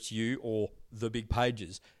else, whether it's you or the big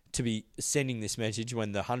pages, to be sending this message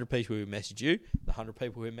when the 100 people who messaged you, the 100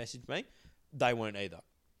 people who messaged me, they weren't either.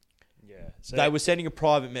 Yeah. So They were sending a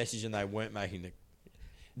private message and they weren't making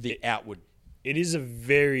the outward. it is a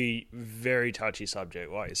very, very touchy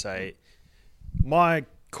subject, like you say. My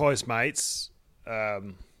close mates,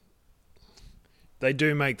 they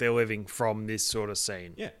do make their living from this sort of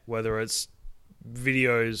scene. Yeah. Whether it's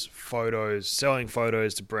videos, photos, selling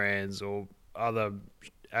photos to brands or other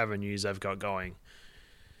avenues they've got going.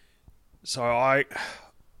 So I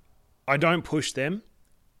don't push them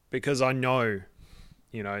because I know,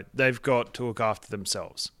 they've got to look after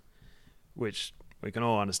themselves, which we can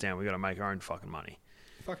all understand. We've got to make our own fucking money.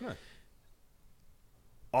 Fuck no.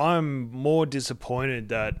 I'm more disappointed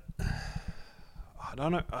that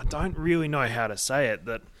I don't really know how to say it.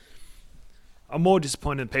 That I'm more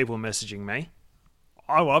disappointed people messaging me.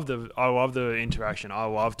 I love the interaction. I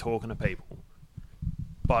love talking to people,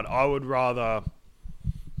 but I would rather,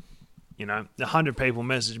 the 100 people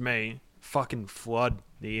message me, fucking flood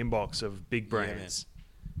the inbox of big brands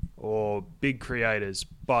or big creators,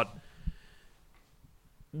 but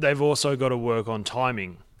they've also got to work on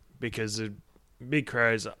timing because the big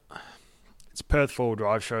creators. It's Perth 4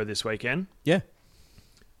 Drive show this weekend. Yeah.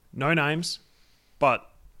 No names, but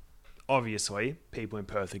obviously people in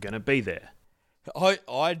Perth are going to be there.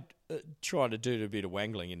 I tried to do a bit of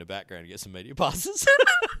wangling in the background to get some media passes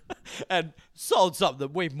and sold something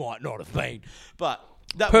that we might not have been. But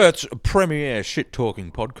that Perth's premier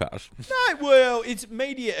shit-talking podcast. no, well, it's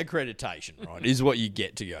media accreditation, right, is what you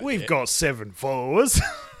get to go We've there. got 7 followers.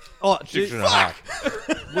 Oh,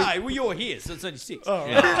 6.5. no, well, you're here, so it's only 6.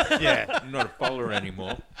 Yeah. I'm not a follower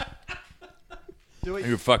anymore.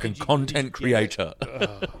 You're a fucking content creator.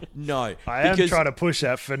 No. I am because trying to push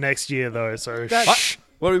that for next year, though. So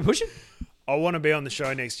What are we pushing? I want to be on the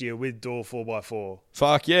show next year with Door 4x4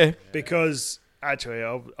 Fuck yeah. because actually,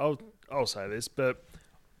 I'll say this, but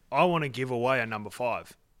I want to give away a number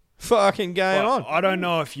 5. Fucking going Well, on. I don't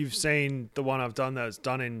know if you've seen the one I've done that's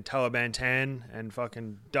done in Taliban tan and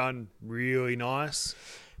fucking done really nice.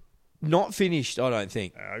 Not finished, I don't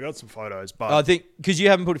think. I got some photos, but I think, because you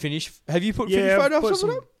haven't put it finished. Have you put finished I've put photos of some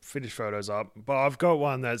it up? finished photos up, but I've got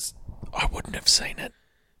one that's I wouldn't have seen it.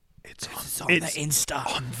 It's on it's the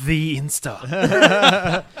Insta. on the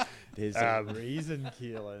Insta. There's a reason,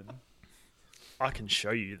 Keelan. I can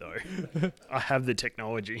show you though. I have the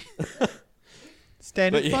technology.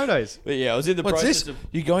 Standard But yeah. photos. But yeah, I was in the What's process this? of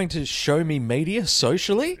You're going to show me media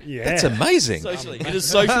socially? Yeah. That's amazing. socially, in a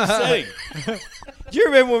social setting. Do you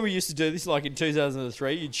remember when we used to do this, like in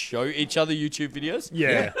 2003? You'd show each other YouTube videos?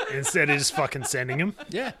 Yeah. Instead of just fucking sending them.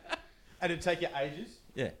 Yeah. And it'd take you ages.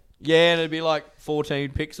 Yeah. Yeah, and it'd be like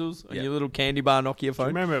 14 pixels on Yeah. your little candy bar Nokia phone.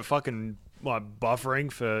 Remember it fucking like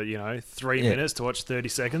buffering for 3 minutes to watch 30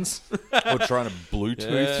 seconds, Or trying to Bluetooth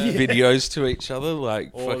Yeah. videos to each other, like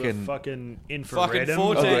or fucking. the fucking infrared. Fucking 'em.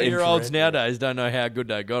 14-year-olds infrared. nowadays don't know how good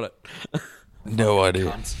they got it. No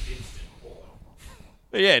idea.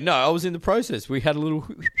 But yeah, no, I was in the process. We had a little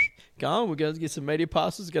going. We're going to get some media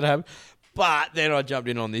passes. Going to have, but then I jumped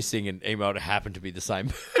in on this thing and emailed. It happened to be the same.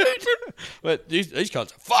 But these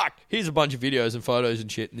cunts are fuck. Here's a bunch of videos and photos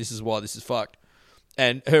and shit, and this is why this is fucked.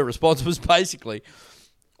 And her response was basically,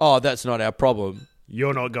 "Oh, that's not our problem."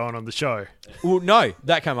 You're not going on the show. Well, no,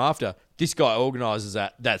 that came after. This guy organises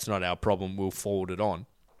that. That's not our problem. We'll forward it on.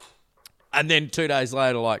 And then 2 days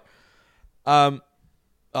later, like, I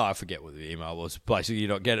forget what the email was. Basically, you're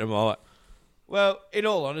not getting them. I'm like, well, in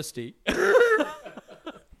all honesty,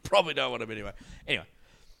 probably don't want them anyway. Anyway.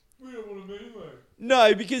 We don't want them anyway.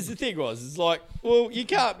 No, because the thing was, it's like, well, you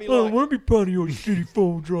can't be like... I want to be part of your shitty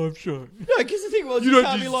 4 drive show. No, because the thing was, you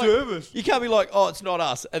can't be like... Us. You can't be like, oh, it's not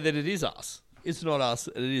us, and then it is us. It's not us,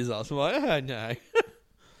 and it is us. I'm like, oh, no.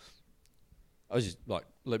 I was just like,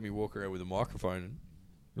 let me walk around with a microphone and...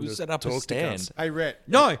 We'll set up a stand. Hey, Rhett.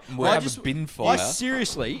 No, We'll have a bin fire. I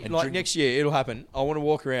seriously, like next year, it'll happen. I want to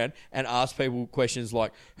walk around and ask people questions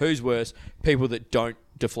like, who's worse, people that don't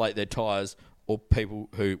deflate their tyres or people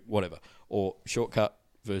who, whatever, or shortcut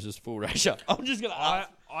versus full ratio. I'm just going to ask.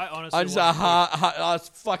 I honestly I just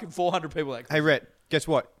ask fucking 400 people that question. Hey, Rhett, guess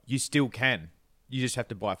what? You still can. You just have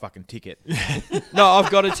to buy a fucking ticket. No, I've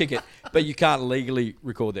got a ticket, but you can't legally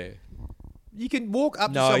record there. You can walk up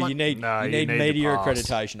to No, someone. you need the media pass.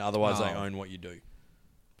 accreditation, otherwise they Oh. own what you do.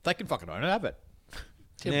 They can fucking own it, have it.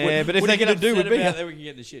 Yeah, but if what they are you can gonna do upset with me? about that, we can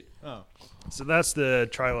get the shit. Oh. So that's the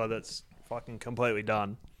trailer that's fucking completely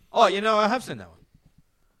done. Oh, you know, I have seen that one.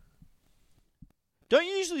 Don't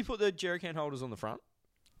you usually put the jerrycan holders on the front?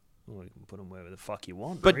 Well, you can put them wherever the fuck you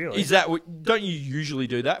want. But really. is that don't you usually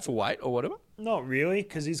do that for weight or whatever? Not really,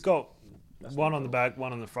 because he's got one on the back,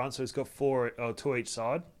 one on the front, so he's got 2 each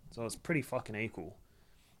side. So it's pretty fucking equal.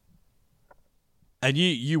 And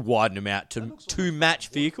you widen them out to match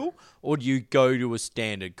vehicle, or do you go to a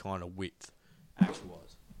standard kind of width,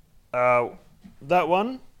 actual-wise? That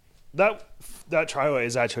one, that trailer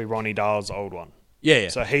is actually Ronnie Dale's old one. Yeah.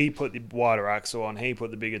 So he put the wider axle on, he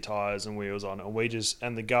put the bigger tyres and wheels on,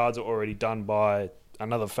 and the guards are already done by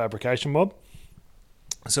another fabrication mob.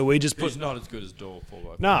 So we just It's put... not as good as Door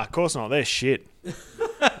 4x4. Nah, of course not. They're shit.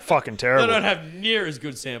 Fucking They terrible. don't have near as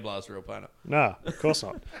good sandblast real painter. No, of course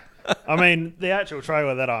not. I mean, the actual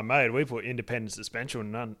trailer that I made, we put independent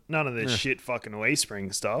suspension, none of this shit fucking Wii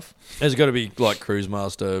spring stuff. There's got to be like Cruise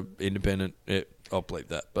Master independent. Yeah, I'll believe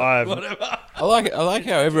that. But whatever. I like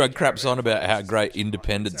how everyone craps on about how great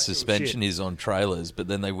independent suspension is on trailers, but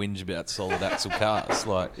then they whinge about solid axle cars.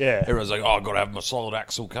 Like, Yeah. everyone's like, "Oh, I've got to have my solid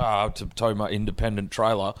axle car to tow my independent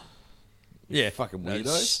trailer." Yeah, Fucking that's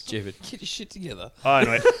weirdos. stupid. Get your shit together. I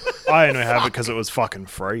only have it because it was fucking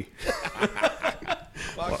free.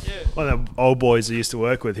 Fuck yeah. One of the old boys I used to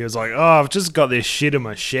work with, he was like, "Oh, I've just got this shit in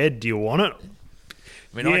my shed. Do you want it?"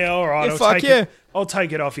 I mean, Yeah, all right. Yeah, I'll fuck take yeah. it. I'll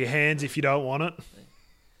take it off your hands if you don't want it.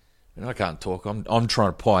 I can't talk. I'm trying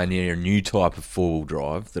to pioneer a new type of four-wheel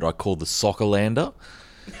drive that I call the Soccer Lander.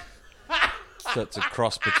 So it's a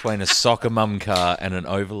cross between a soccer mum car and an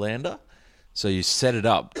overlander. So you set it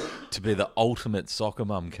up to be the ultimate soccer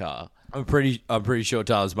mum car. I'm pretty sure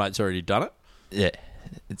Taylor's mate's already done it. Yeah,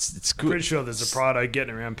 it's good. Pretty sure there's a Prado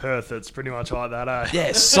getting around Perth that's pretty much like that, eh?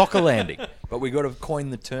 Yeah, soccer landing. But we got to coin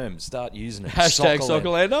the term. Start using it. Hashtag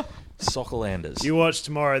Soccerlander. Soccer landers. You watch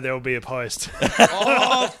tomorrow, there will be a post.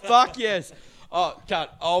 Oh, fuck yes. Oh, can't.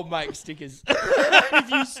 I'll make stickers. If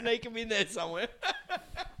you sneak them in there somewhere.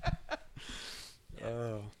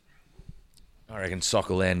 I reckon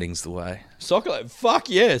soccer landing's the way. Fuck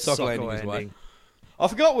yeah, soccer landing is landing. way. I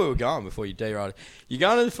forgot where we were going before you derailed. You're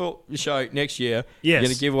going to the show next year. Yes. You're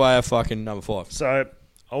going to give away a fucking number 5. So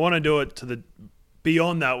I want to do it to the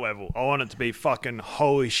beyond that level. I want it to be fucking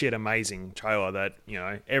holy shit amazing trailer that, you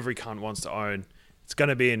know, every cunt wants to own. It's going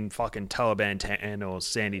to be in fucking Taliban Tan or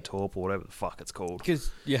Sandy Torp or whatever the fuck it's called. Because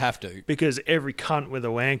you have to. Because every cunt with a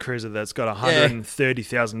Land Cruiser that's got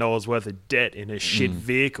 $130,000 worth of debt in a shit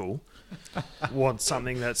vehicle wants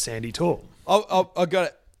something that's Sandy Torp. I got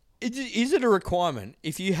it. Is it a requirement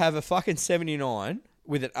if you have a fucking 79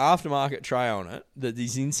 with an aftermarket tray on it that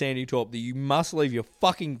is in Sandy Torp that you must leave your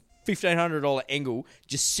fucking $1,500 Engel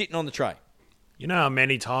just sitting on the tray? You know how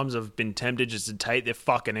many times I've been tempted just to take their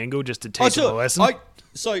fucking Engel just to teach them a lesson?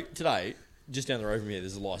 So today, just down the road from here,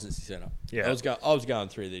 there's a licensing centre. Yeah. I was going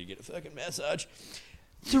through there to get a fucking massage.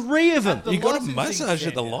 3 of them. You got a massage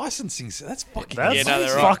at the licensing centre. That's fucking... That's Yeah, no,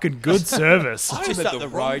 they're right. fucking good service. Just up the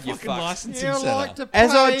road, you fucks. licensing centre.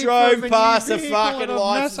 As I drove past the fucking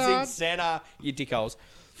licensing centre, you dickholes,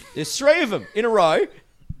 there's 3 of them in a row,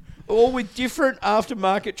 all with different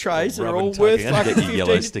aftermarket trays that are all worth fucking Get your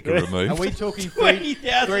yellow 15. sticker removed. Are we talking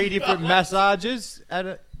 20,000 three different massages at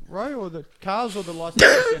a row, or the cars, or the licensing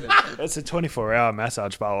centre? That's a 24-hour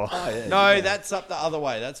massage parlour. No, that's up the other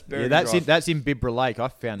way. That's Berrigan Yeah, that's Drive. in Bibra Lake. I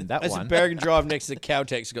found that That's one. a Berrigan Drive next to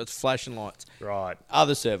Caltex. It's got flashing lights. Right.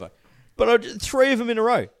 Other servo. But 3 of them in a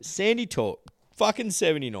row. Sandy Torp, fucking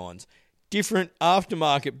 79s, different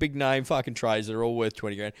aftermarket big name fucking trays that are all worth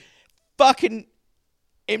 20 grand. Fucking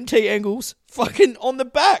MT Engels, fucking on the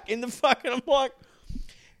back in the fucking. I'm like,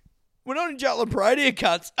 we're not in Jutland Parade here,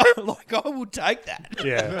 cunts. Like, I will take that.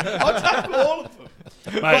 Yeah. I'll take all of them.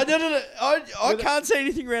 Mate, But no. I can't see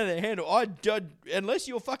anything around that handle. Unless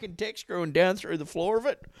you're fucking tech screwing down through the floor of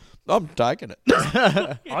it, I'm taking it.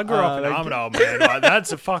 I grew up in Armidale, man. Like,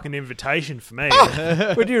 that's a fucking invitation for me.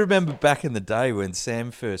 Well, do you remember back in the day when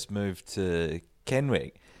Sam first moved to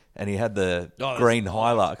Kenwick and he had the green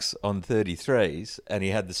Hilux on 33s and he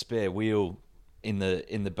had the spare wheel in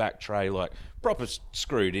the back tray, like proper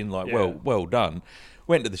screwed in, like well done.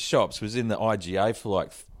 Went to the shops, was in the IGA for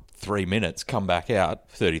like 3 minutes, come back out,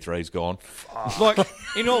 33's gone. Like,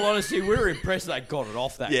 in all honesty, we were impressed they got it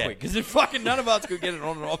off that quick, because if fucking none of us could get it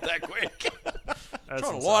on and off that quick. That's Trying to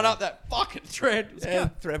insane. line up that fucking thread. Yeah,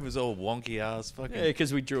 thread was all wonky ass. Fucking. Yeah,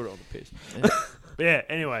 because we drew it on the piss. But yeah,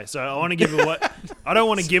 anyway, so I want to give away. I don't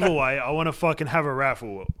want to give away. I want to fucking have a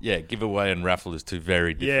raffle. Yeah, giveaway and raffle is two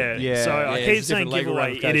very Yeah. different. Yeah. So I Yeah, keep it's saying different legal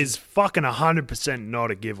giveaway. It is fucking 100%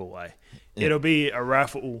 not a giveaway. Yeah. It'll be a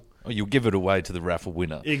raffle. Oh, you'll give it away to the raffle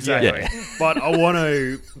winner. Exactly. Yeah. But I want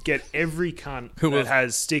to get every cunt Who that will-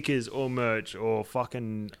 has stickers or merch or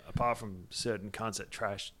fucking, apart from certain cunts at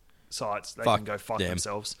trash sites, they Fuck can go fuck them.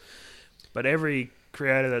 themselves. But every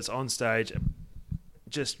creator that's on stage,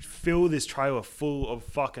 just fill this trailer full of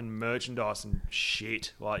fucking merchandise and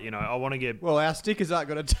shit. Like, you know, I want to get... Well, our stickers aren't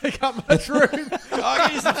going to take up much room. I'll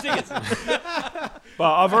get you some stickers.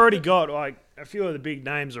 But I've already got, like, a few of the big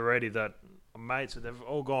names already that I'm mates with. They've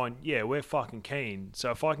all gone, yeah, we're fucking keen.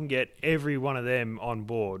 So if I can get every one of them on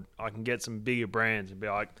board, I can get some bigger brands and be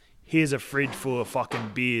like, here's a fridge full of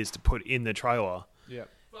fucking beers to put in the trailer. Yeah.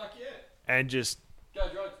 Fuck yeah. And just...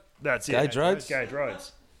 That's it. Gage Roads? Gage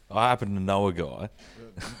Roads. I happen to know a guy.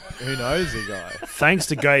 Who knows the guy? Thanks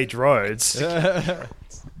to Gage Roads.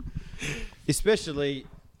 Especially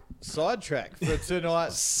Sidetrack for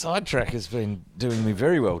tonight. Sidetrack has been doing me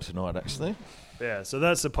very well tonight, actually. Yeah, so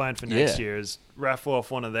that's the plan for next Yeah. year is raffle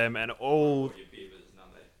off one of them and all...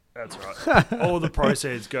 That's right. All the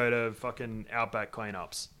proceeds go to fucking Outback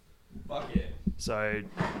cleanups. Fuck yeah. So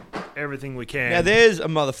everything we can. Now, there's a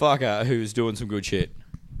motherfucker who's doing some good shit.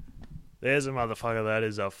 There's a motherfucker that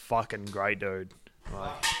is a fucking great dude.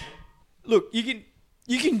 Like, Look, you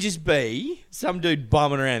can just be some dude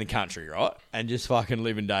bumming around the country, right? And just fucking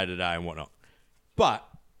living day to day and whatnot. But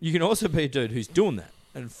you can also be a dude who's doing that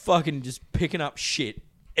and fucking just picking up shit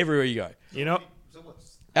everywhere you go. you know,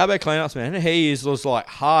 Outback Cleanups, man, he is just like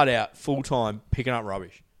hard out, full time, picking up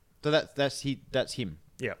rubbish. So that's him.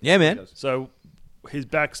 yeah. Yeah, man. So his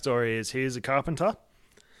backstory is he's a carpenter.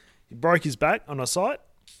 He broke his back on a site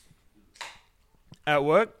at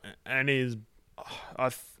work, and I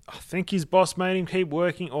think his boss made him keep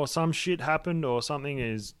working, or some shit happened, or something.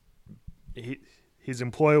 His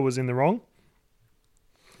employer was in the wrong,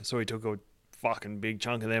 so he took a fucking big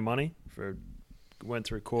chunk of their money went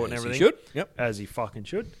through court and As he everything. should. Yep. As he fucking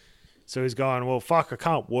should. So he's going, well, fuck, I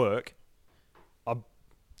can't work. I've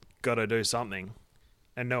got to do something,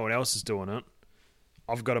 and no one else is doing it.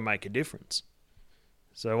 I've got to make a difference.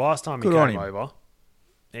 So last time he Good on came him. over,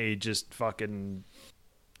 he just fucking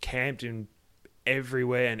camped in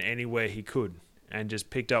everywhere and anywhere he could and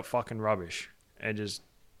just picked up fucking rubbish. And just,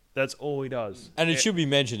 that's all he does. And it should be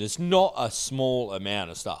mentioned, it's not a small amount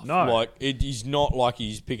of stuff. No. Like, it is not like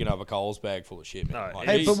he's picking up a Coles bag full of shit, man. No. Like,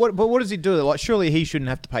 Hey, he's- but what does he do? Like, surely he shouldn't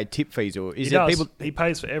have to pay tip fees, or is He it does. people? He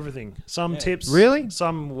pays for everything. Some tips. Really?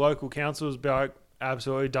 Some local councils be like,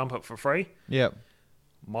 absolutely dump it for free. Yeah.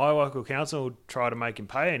 My local council tried to make him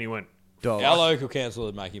pay, and he went, Dog. Our local council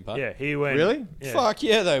would make him pay. yeah, he went. Really? Yeah. Fuck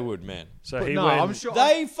yeah, they would, man. So But he no, went. I'm sure.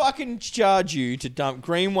 They fucking charge you to dump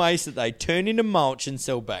green waste that they turn into mulch and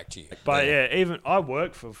sell back to you. But yeah, even I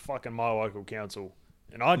worked for fucking my local council,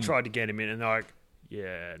 and Hmm. I tried to get him in, and they're like,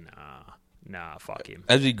 yeah, nah, fuck him.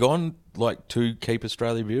 Has he gone like to keep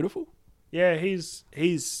Australia beautiful? Yeah,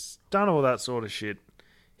 he's done all that sort of shit.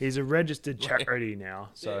 He's a registered charity now,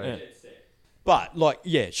 so But, like,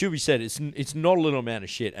 yeah, it should be said, it's not a little amount of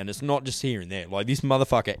shit, and it's not just here and there. Like, this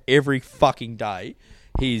motherfucker, every fucking day,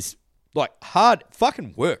 he's, like, hard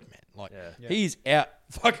fucking work, man. Like, he's out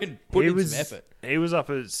fucking putting in some effort. He was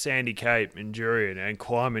up at Sandy Cape in Jurien and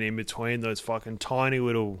climbing in between those fucking tiny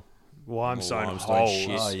little limestone limestone holes.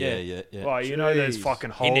 shit. Oh yeah. Like, you know those Jeez. fucking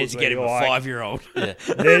holes. He needs to where get him you're a like, 5-year-old.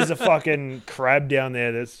 There's a fucking crab down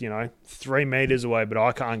there that's, 3 meters away, but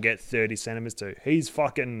I can't get 30 centimeters to. He's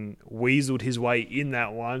fucking weaseled his way in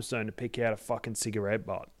that limestone to pick out a fucking cigarette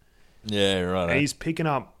butt. Yeah, right. And he's picking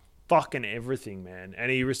up fucking everything, man. And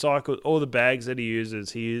he recycles all the bags that he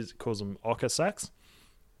uses. Calls them Ocker sacks.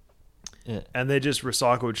 Yeah. And they're just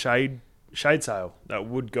recycled shade sail that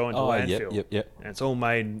would go into landfill. Yep. And it's all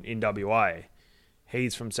made in WA.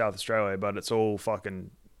 He's from South Australia, but it's all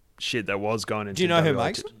fucking shit that was going into. Do you know who WA.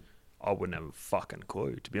 makes it? I wouldn't have a fucking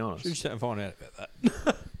clue, to be honest. Should just find out about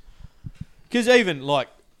that. Because even like,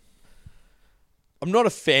 I'm not a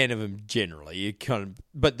fan of them generally. You kind of,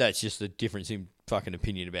 but that's just a difference in fucking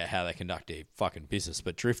opinion about how they conduct their fucking business.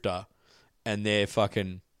 But Drifter and their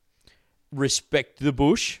fucking respect the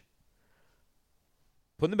bush,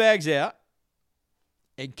 putting the bags out,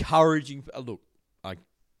 encouraging. Look,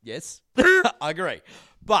 yes, I agree,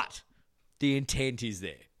 but the intent is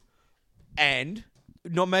there, and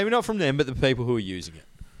maybe not from them, but the people who are using it.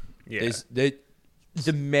 Yeah.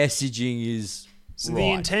 The messaging is So right. the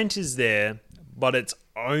intent is there, but it's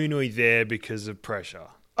only there because of pressure.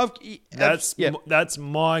 That's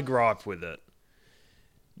my gripe with it.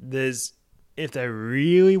 If they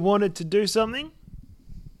really wanted to do something,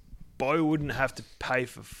 Bo wouldn't have to pay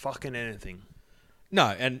for fucking anything.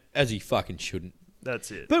 No, and as he fucking shouldn't.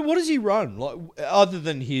 That's it. But what does he run? Like, other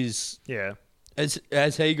than his... Yeah.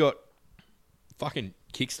 Has he got fucking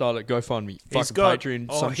Kickstarter, GoFundMe, He's fucking got,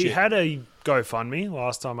 Patreon, some he shit? had a GoFundMe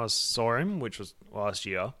last time I saw him, which was last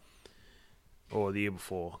year. Or the year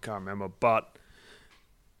before. Can't remember. But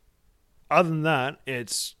other than that,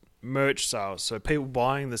 it's merch sales. So people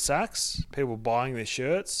buying the sacks, people buying their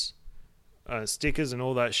shirts, stickers and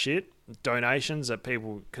all that shit. Donations that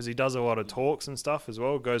people... Because he does a lot of talks and stuff as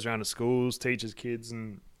well. Goes around to schools, teaches kids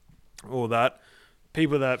and all that.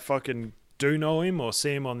 People that fucking do know him or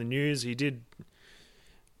see him on the news. He did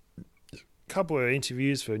a couple of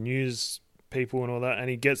interviews for news people and all that, and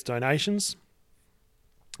he gets donations.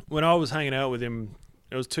 When I was hanging out with him,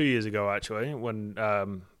 it was 2 years ago actually,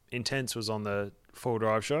 when Intense was on the Full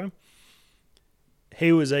Drive show.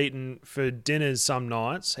 He was eating, for dinners some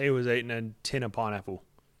nights, he was eating a tin of pineapple.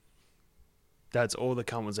 That's all the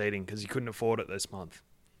cunt was eating because he couldn't afford it this month.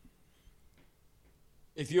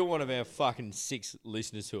 If you're one of our fucking 6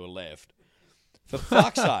 listeners who are left, for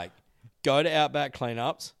fuck's sake, go to Outback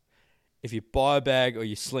Cleanups. If you buy a bag or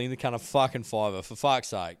you sling the kind of fucking $5, for fuck's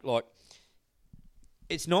sake, like,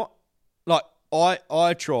 it's not, like,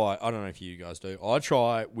 I try, I don't know if you guys do, I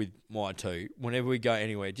try with my 2, whenever we go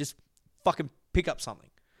anywhere, just fucking pick up something.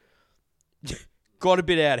 Got a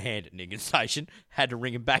bit out of hand at Niggin Station, had to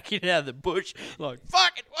ring him back in out of the bush, like,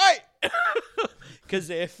 fucking wait! Because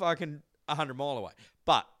they're fucking 100 mile away.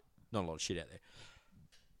 But not a lot of shit out there.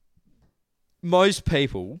 Most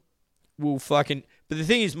people will fucking... But the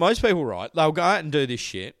thing is, most people, right, they'll go out and do this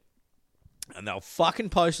shit and they'll fucking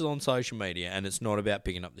post it on social media, and it's not about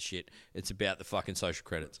picking up the shit. It's about the fucking social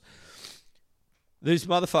credits. This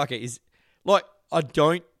motherfucker is... Like,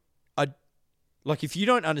 Like, if you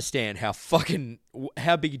don't understand how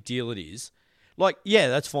big a deal it is... Like, yeah,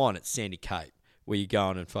 that's fine. It's Sandy Cape, where you're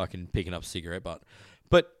going and fucking picking up a cigarette butt.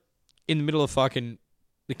 But in the middle of fucking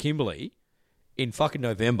the Kimberley, in fucking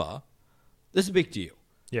November, this is a big deal.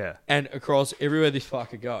 Yeah. And across everywhere this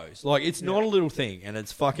fucker goes. Like, it's not a little thing, and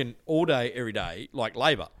it's fucking all day, every day, like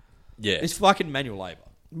labour. Yeah. It's fucking manual labour.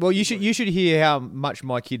 Well, you should hear how much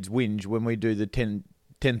my kids whinge when we do the 10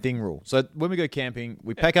 thing rule. So when we go camping,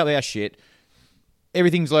 we pack up our shit.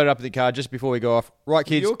 Everything's loaded up in the car just before we go off. Right,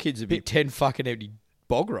 kids? Your kids would be 10 fucking empty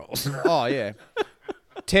bog rolls. Oh, yeah.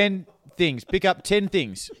 10 things. Pick up 10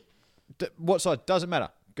 things. What size? Doesn't matter.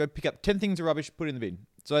 Go pick up 10 things of rubbish, put it in the bin.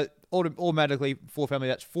 So automatically, for family,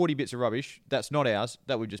 that's 40 bits of rubbish. That's not ours.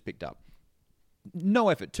 That we've just picked up. No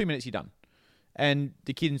effort. 2 minutes, you're done. And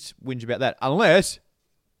the kids whinge about that. Unless,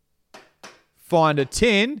 find a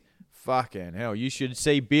tin. Fucking hell, you should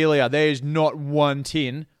see Belia. There's not one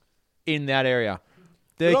tin in that area.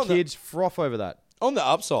 Their kids froth over that. On the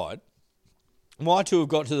upside, my 2 have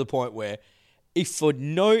got to the point where if for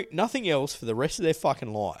nothing else for the rest of their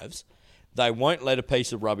fucking lives, they won't let a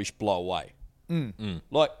piece of rubbish blow away.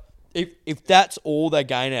 Like, if that's all they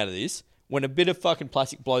gain out of this, when a bit of fucking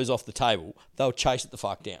plastic blows off the table, they'll chase it the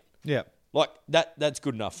fuck down. Yeah. Like, that's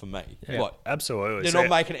good enough for me. Yeah, Like, absolutely. they're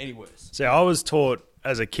not making it any worse. See, I was taught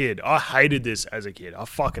as a kid. I hated this as a kid. I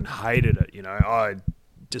fucking hated it, you know. I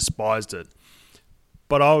despised it.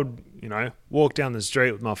 But I would, you know, walk down the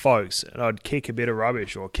street with my folks and I'd kick a bit of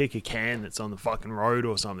rubbish or kick a can that's on the fucking road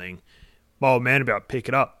or something. My old man about pick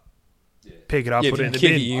it up. Pick it up, Yeah, put if it in the you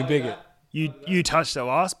bin. you pick it. You touch the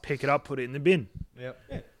last, pick it up, put it in the bin.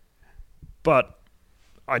 Yep. But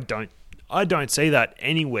I don't see that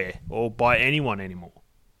anywhere or by anyone anymore.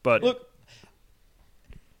 But Look,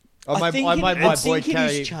 I think made my boy it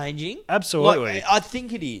carry. is changing. absolutely. Like, I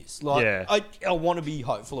think it is. Like, Yeah. I want to be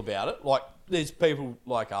hopeful about it. Like, there's people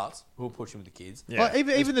like us who are pushing with the kids. Yeah. Like,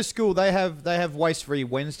 even the school, they have waste free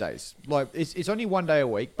Wednesdays. Like it's only one day a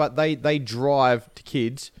week, but they drive to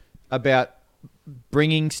kids about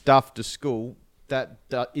bringing stuff to school that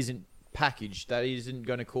isn't packaged, that isn't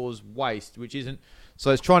going to cause waste, which isn't.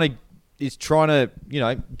 So it's trying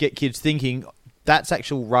to get kids thinking that's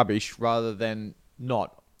actual rubbish rather than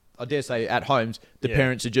not. I dare say at homes, the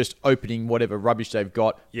parents are just opening whatever rubbish they've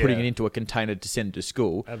got, putting it into a container to send to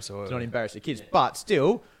school. Absolutely. To not embarrass the kids. But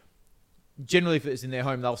still, generally if it's in their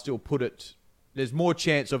home, they'll still put it. There's more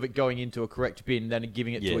chance of it going into a correct bin than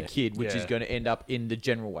giving it to a kid, which is going to end up in the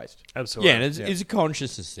general waste. Absolutely. Yeah, and it's a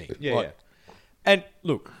consciousness thing. Yeah, And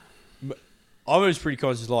look, I was pretty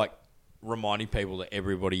conscious, like, reminding people that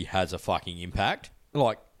everybody has a fucking impact,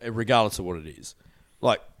 like, regardless of what it is.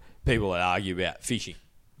 Like, people that argue about fishing,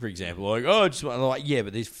 for example, like, yeah,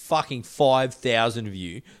 but there's fucking 5,000 of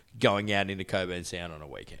you going out into Coburn Sound on a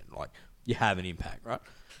weekend. Like, you have an impact, right?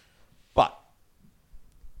 But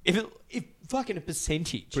if fucking a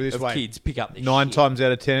percentage of kids pick up this 9 shit, times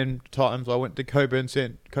out of 10 times I went to Coburn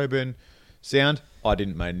Sound, I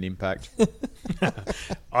didn't make an impact.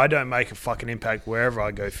 I don't make a fucking impact wherever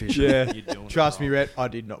I go fishing. Yeah, trust me, Rhett, I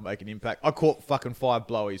did not make an impact. I caught fucking 5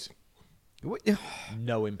 blowies.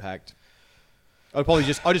 No impact. I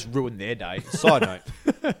just ruined their day. Side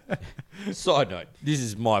note, this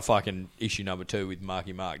is my fucking issue number 2 with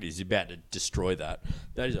Marky Mark. He's about to destroy that.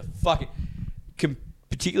 That is a fucking...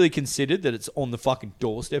 particularly considered that it's on the fucking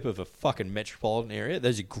doorstep of a fucking metropolitan area. That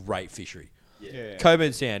is a great fishery. Yeah.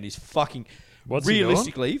 Coburn Sound is fucking... What's he doing?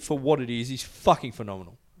 realistically, for what it is fucking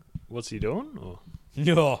phenomenal. What's he doing? Or?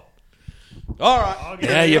 No. All right.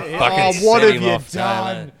 Now you fucking what set have him you off,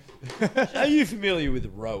 done? Taylor. Are you familiar with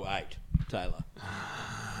row 8, Taylor?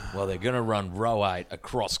 Well, they're going to run row 8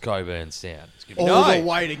 across Coburn Sound. It's gonna be All the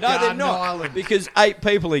way to No, they're Garden not. Island. Because 8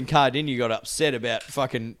 people in Cardinia got upset about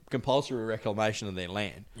fucking compulsory reclamation of their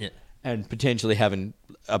land. Yeah. And potentially having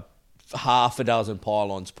a half a dozen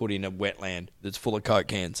pylons put in a wetland that's full of Coke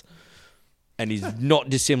cans. And is not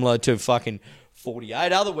dissimilar to fucking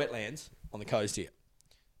 48 other wetlands on the coast here.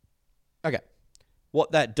 Okay.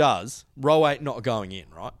 What that does, row 8 not going in,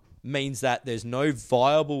 right, means that there's no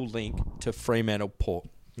viable link to Fremantle Port.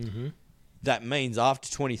 Mm-hmm. That means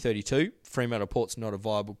after 2032, Fremantle Port's not a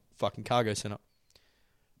viable fucking cargo centre.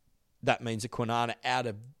 That means a Kwinana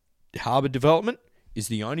outer harbour development is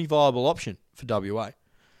the only viable option for WA.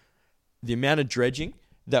 The amount of dredging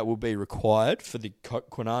that will be required for the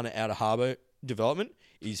Kwinana outer harbour development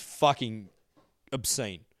is fucking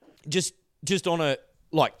obscene. Just on a,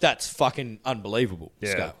 like, that's fucking unbelievable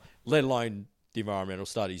scale. Let alone the environmental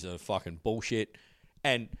studies are fucking bullshit.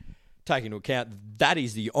 And take into account that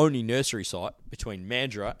is the only nursery site between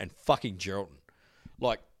Mandurah and fucking Geraldton.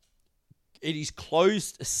 Like, it is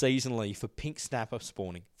closed seasonally for pink snapper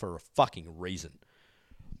spawning for a fucking reason.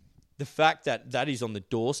 The fact that that is on the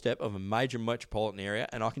doorstep of a major metropolitan area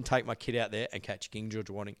and I can take my kid out there and catch a king George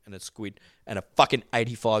Wadding and a squid and a fucking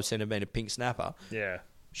 85 centimetre pink snapper. Yeah.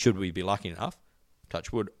 Should we be lucky enough?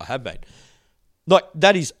 Touch wood, I have been. Like,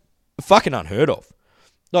 that is fucking unheard of.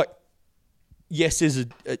 Like, yes, there's a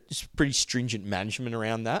pretty stringent management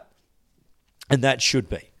around that, and that should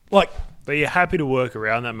be. Like, But you're happy to work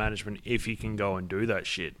around that management if you can go and do that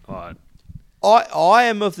shit. Like, I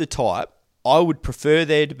am of the type, I would prefer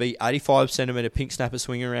there to be 85 centimetre pink snapper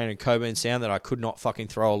swinging around in Coburn Sound that I could not fucking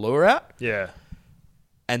throw a lure at, yeah.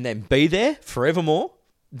 and then be there forevermore,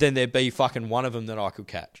 than there be fucking one of them that I could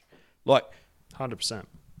catch. Like, 100%.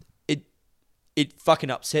 it fucking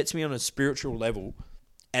upsets me on a spiritual level,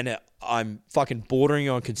 and I'm fucking bordering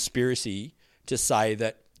on conspiracy to say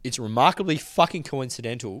that it's remarkably fucking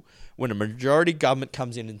coincidental when a majority government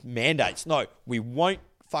comes in and mandates, no, we won't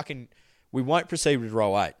proceed with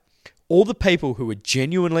row 8. All the people who were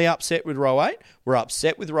genuinely upset with row 8 were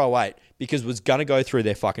upset with row 8 because it was going to go through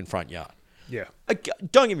their fucking front yard. Yeah.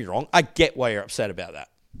 Don't get me wrong, I get why you're upset about that.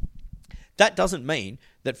 That doesn't mean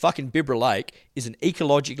that fucking Bibra Lake is an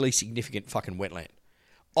ecologically significant fucking wetland.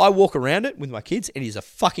 I walk around it with my kids and it is a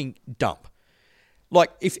fucking dump.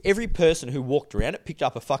 Like, if every person who walked around it picked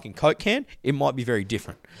up a fucking Coke can, it might be very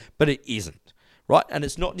different. But it isn't, right? And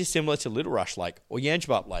it's not dissimilar to Little Rush Lake or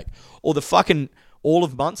Yangebup Lake or the fucking all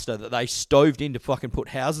of Munster that they stoved in to fucking put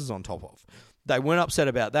houses on top of. They weren't upset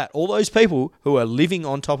about that. All those people who are living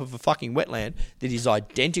on top of a fucking wetland that is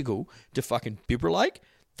identical to fucking Bibra Lake,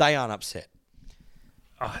 they aren't upset.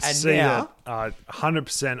 I And see now- that. I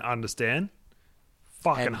 100% understand.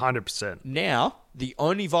 Fucking And- 100%. Now, the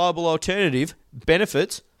only viable alternative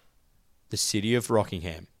benefits the city of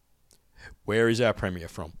Rockingham. Where is our Premier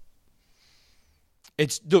from?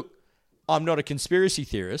 Look, I'm not a conspiracy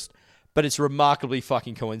theorist, but it's remarkably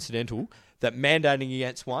fucking coincidental that mandating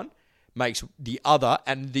against one makes the other,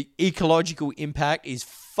 and the ecological impact is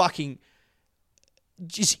fucking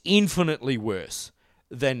just infinitely worse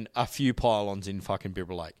than a few pylons in fucking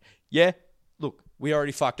Bibra Lake. Yeah, look, we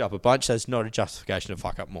already fucked up a bunch. That's not a justification to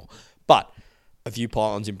fuck up more. But a few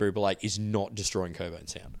pylons in Broober Lake is not destroying Coburn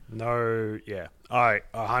Sound. No, yeah. I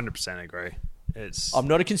 100% agree. I'm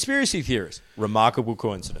not a conspiracy theorist. Remarkable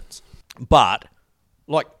coincidence. But,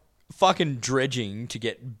 like, fucking dredging to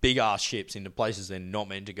get big-ass ships into places they're not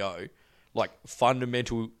meant to go, like,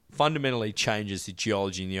 fundamentally changes the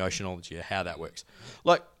geology and the oceanology of how that works.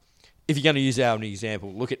 Like, if you're going to use that as an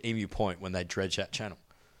example, look at Emu Point when they dredge that channel.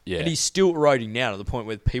 Yeah. And he's still eroding now to the point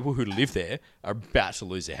where people who live there are about to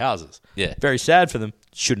lose their houses. Yeah. Very sad for them.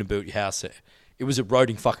 Shouldn't have built your house there. It was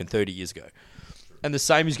eroding fucking 30 years ago. And the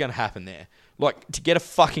same is going to happen there. Like, to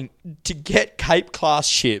get Cape-class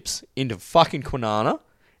ships into fucking Kwinana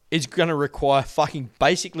is going to require fucking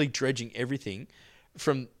basically dredging everything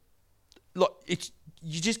from, like,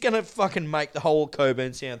 you're just going to fucking make the whole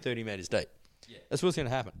Coburn Sound 30 metres deep. Yeah. That's what's going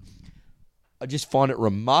to happen. I just find it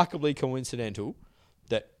remarkably coincidental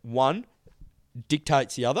that one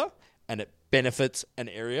dictates the other and it benefits an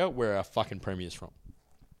area where our fucking premier's from.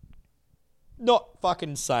 Not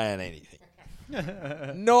fucking saying anything.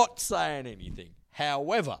 Not saying anything.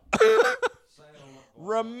 However,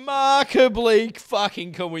 remarkably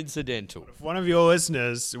fucking coincidental. If one of your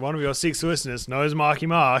 6 listeners knows Marky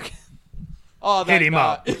Mark, Oh, hit him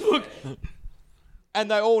up. Look,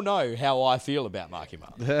 and they all know how I feel about Marky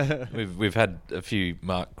Mark. We've had a few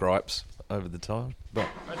Mark gripes over the time, but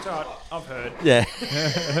That's all right. I've heard. yeah,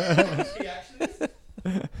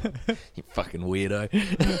 you fucking weirdo.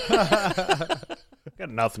 Got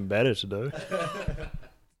nothing better to do.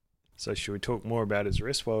 So should we talk more about his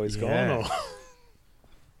wrist while he's Yeah. gone? Or?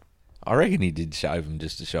 I reckon he did shave him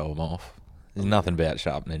just to show him off. There's nothing about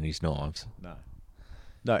sharpening his knives.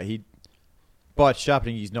 No, by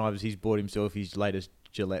sharpening his knives, he's bought himself his latest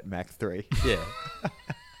Gillette Mach 3. Yeah.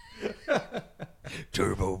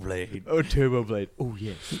 Turbo blade. Oh, turbo blade. Oh,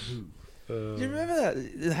 yes. Do you remember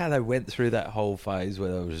that, how they went through that whole phase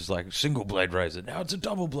where it was just like single blade razor, now it's a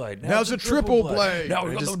double blade, Now it's a triple blade. Now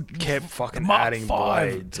They we just got kept fucking Mark adding 5.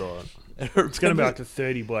 blades on. It's going to be like the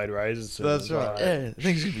 30 blade razors. soon. That's right. Like, Yeah,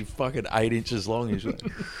 things could be fucking 8 inches long. He's like,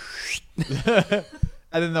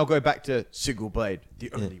 And then they'll go back to single blade,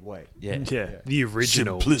 the only way. yeah. Yeah, the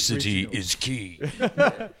original. Simplicity is key.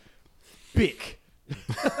 Bic.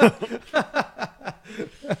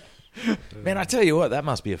 Man, I tell you what, that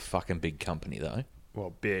must be a fucking big company though.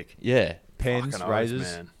 Well, big. Yeah. Pens, Fucking oath, razors,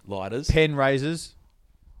 man. Lighters. pen razors,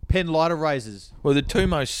 pen lighter razors. Well, the two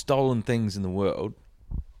most stolen things in the world,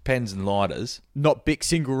 pens and lighters. Not Bic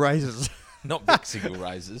single razors. Not big single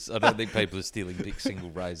razors. I don't think people are stealing big single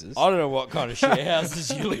razors. I don't know what kind of share houses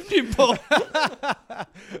you lived in, Paul.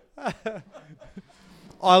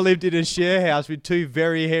 I lived in a share house with two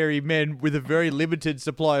very hairy men with a very limited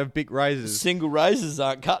supply of Bic razors. Single razors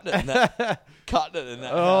aren't cutting it in that,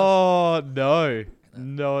 house. Oh, no.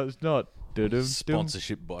 No, it's not. Dum-dum-dum.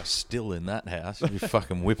 Sponsorship by Still in that house. You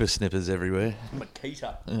fucking whippersnippers everywhere.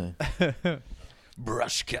 Makita.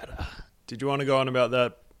 Brush cutter. Did you want to go on about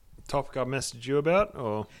that topic I messaged you about?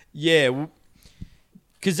 Or Yeah,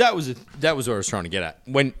 because that was what I was trying to get at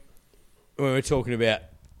when we're talking about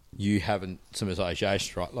you having some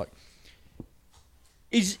associations, right? Like,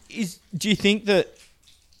 do you think that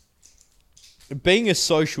being a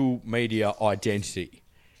social media identity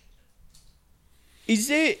is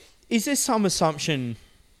there some assumption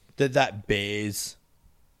that bears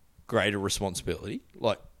greater responsibility?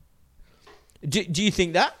 Like, do you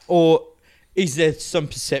think that, or is there some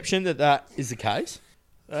perception that is the case?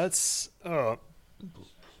 that's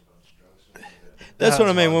That's what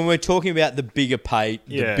I mean when we're talking about the bigger page,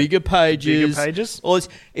 Yeah. the bigger pages. Bigger pages? Or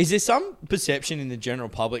is there some perception in the general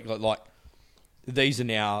public like these are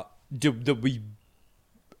now do we?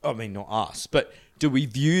 I mean, not us, but do we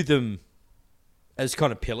view them as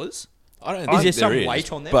kind of pillars? I don't Is think there some is,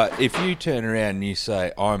 weight on them? But if you turn around and you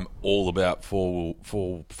say, I'm all about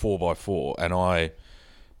 4x4 and I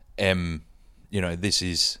am, this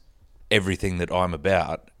is everything that I'm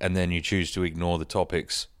about, and then you choose to ignore the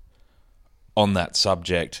topics on that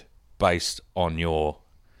subject based on your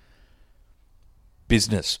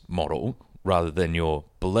business model rather than your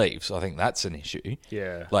beliefs, I think that's an issue.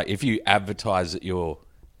 Yeah. Like if you advertise that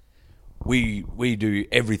we do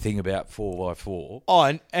everything about 4x4.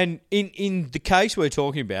 Oh, and in the case we're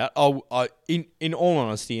talking about, in all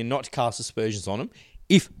honesty, and not to cast aspersions on them,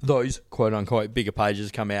 if those quote unquote bigger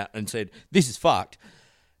pages come out and said this is fucked,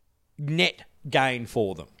 net gain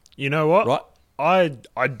for them, You know what? right?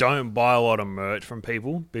 I don't buy a lot of merch from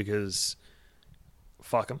people because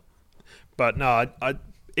fuck them. But no,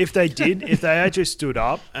 if they did, if they actually stood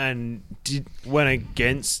up and went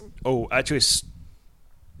against, or actually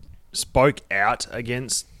spoke out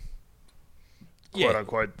against Yeah. quote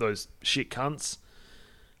unquote, those shit cunts,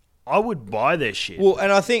 I would buy their shit. Well,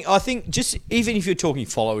 and I think just even if you're talking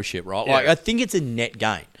followership, right? Like, Yeah. I think it's a net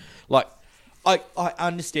gain. Like, I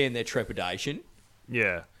understand their trepidation,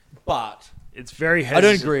 yeah. but It's very I hesitant.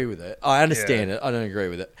 don't agree with it. I understand Yeah. it. I don't agree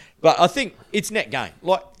with it. But I think it's net gain.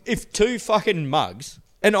 Like, if two fucking mugs,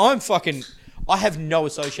 and I have no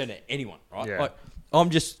association to anyone, right? Yeah. Like, I'm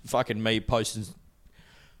just fucking me posting.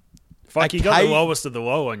 Fuck, you got the Okay. lowest of the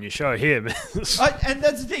low on your show here, man. And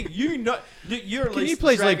that's the thing. You're at Can least you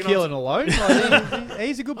please leave dragging on Keelan alone? Like,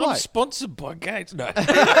 he's a good I'm bloke. sponsored by Gates. No.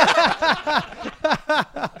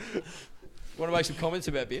 Want to make some comments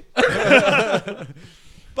about beer?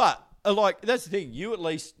 But, like, that's the thing. You at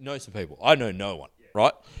least know some people. I know no one,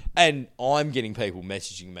 right? And I'm getting people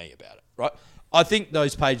messaging me about it, right? I think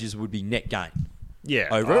those pages would be net gain Yeah.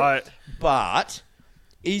 over it. But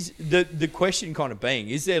is the question kind of being,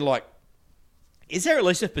 is there at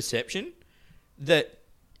least a perception that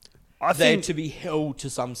I they're think to be held to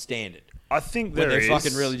some standard? I think When there they're is.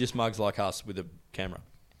 fucking really just mugs like us with a camera.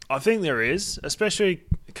 I think there is, especially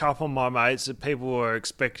a couple of my mates that people were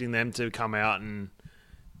expecting them to come out and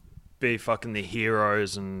be fucking the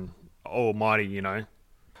heroes and almighty, you know.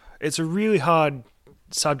 It's a really hard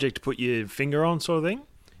subject to put your finger on, sort of thing,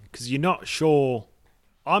 because you're not sure.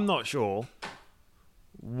 I'm not sure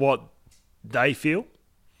what they feel,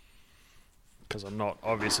 because I'm not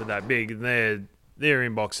obviously that big, and their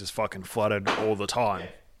inbox is fucking flooded all the time.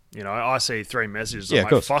 You know, I see 3 messages. Yeah, I'm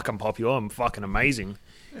of like, course. fucking popular. I'm fucking amazing.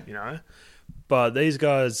 You know, but these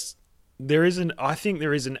guys, I think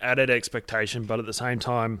there is an added expectation, but at the same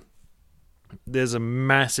time, there's a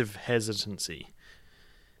massive hesitancy.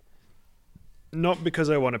 Not because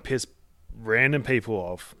they want to piss random people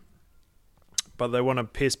off, but they want to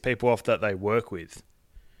piss people off that they work with.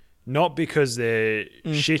 Not because they're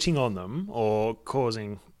shitting on them or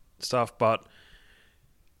causing stuff, but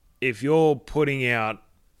if you're putting out,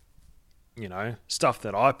 you know, stuff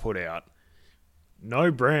that I put out,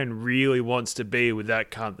 no brand really wants to be with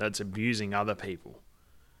that cunt that's abusing other people.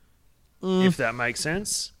 If that makes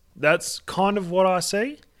sense. That's kind of what I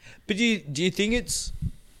see. But do you think it's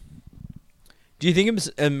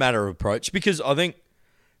a matter of approach? Because I think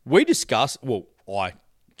we discussed. Well, I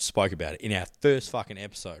spoke about it in our first fucking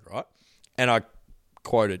episode, right? And I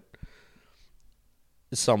quoted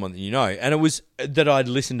someone that you know, and it was that I'd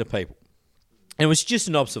listened to people, and it was just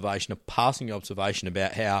an observation, a passing observation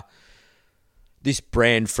about how this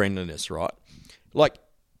brand friendliness, right? Like,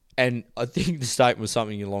 and I think the statement was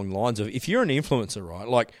something along the lines of, if you're an influencer, right?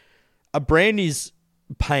 Like, a brand is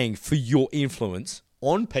paying for your influence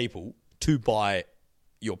on people to buy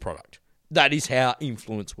your product. That is how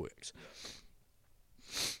influence works.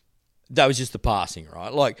 That was just the passing,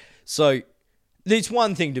 right? Like, so there's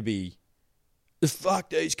one thing to be, fuck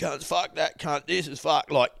these cunts, fuck that cunt, this is fuck,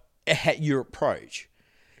 like, your approach.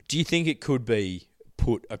 Do you think it could be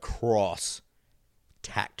put across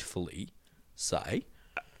tactfully, say?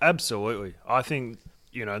 Absolutely. I think,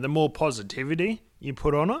 you know, the more positivity you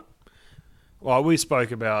put on it. Well, we spoke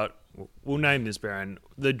about, we'll name this brand,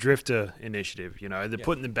 the Drifter Initiative. You know, they're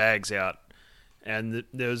putting the bags out. And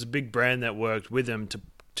there was a big brand that worked with them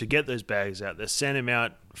to get those bags out. They sent them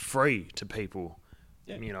out free to people.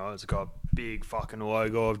 Yeah. You know, it's got big fucking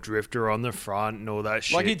logo of Drifter on the front and all that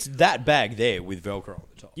shit. Like, it's that bag there with Velcro on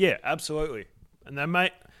the top. Yeah, absolutely. And they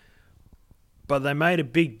made a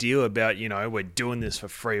big deal about, you know, we're doing this for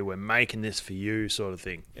free, we're making this for you, sort of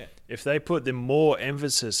thing. Yeah. If they put the more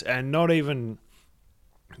emphasis, and not even,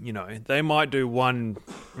 you know, they might do one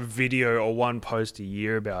video or one post a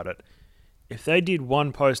year about it. If they did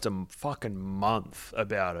one post a fucking month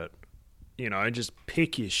about it, you know, just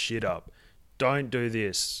pick your shit up. Don't do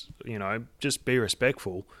this, you know, just be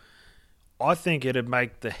respectful. I think it'd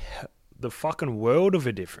make the fucking world of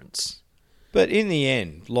a difference. But in the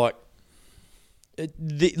end, like,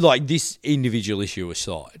 like this individual issue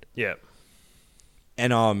aside, Yeah.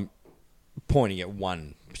 and I'm pointing at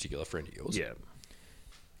one particular friend of yours. Yeah.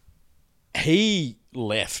 He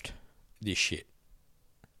left this shit,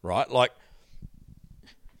 right? Like,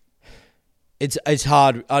 it's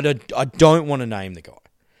hard. I don't want to name the guy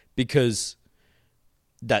because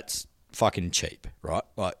that's fucking cheap, right?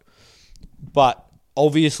 Like, but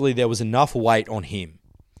obviously there was enough weight on him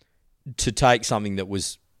to take something that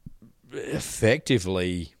was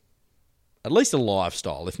effectively at least a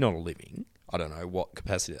lifestyle, if not a living. I don't know what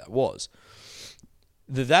capacity that was.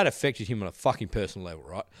 That affected him on a fucking personal level,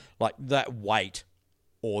 right? Like, that weight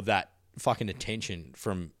or that fucking attention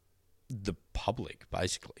from the public,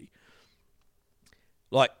 basically.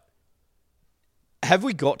 Like, have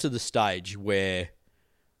we got to the stage where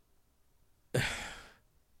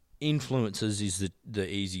influencers is the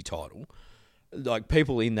easy title. Like,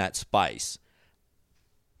 people in that space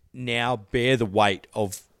now bear weight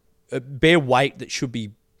that should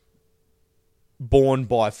be borne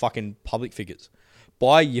by fucking public figures,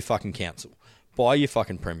 by your fucking council, by your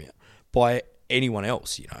fucking premier, by anyone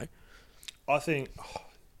else, you know. I think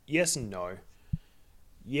yes and no.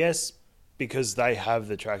 Yes, because they have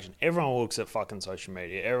the traction. Everyone looks at fucking social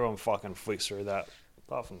media. Everyone fucking flicks through that.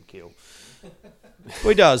 Apart from Kill. Well,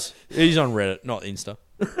 he does. He's on Reddit, not Insta.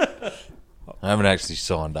 I haven't actually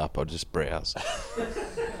signed up. I just browse.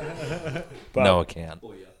 But No account.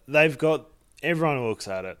 they've got, everyone looks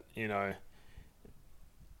at it, you know.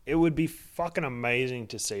 It would be fucking amazing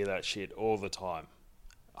to see that shit all the time.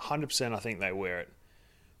 100% I think they wear it.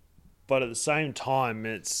 But at the same time,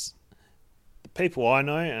 it's the people I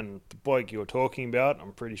know and the bloke you're talking about,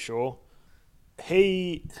 I'm pretty sure.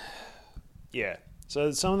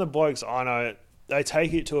 So some of the blokes I know, they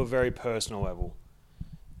take it to a very personal level.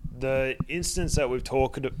 The instance that we've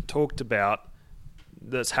talked about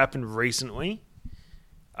that's happened recently,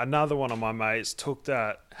 another one of my mates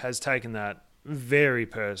has taken that very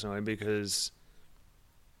personally, because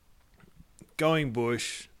going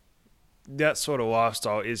bush, that sort of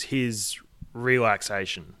lifestyle is his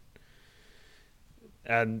relaxation.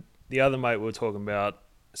 And the other mate we were talking about,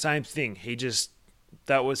 same thing.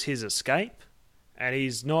 That was his escape. And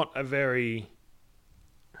he's not a very,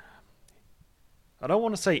 I don't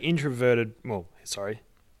want to say introverted. Well, sorry.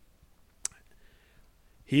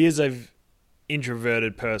 He is a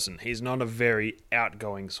introverted person. He's not a very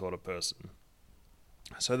outgoing sort of person.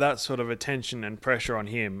 So that sort of attention and pressure on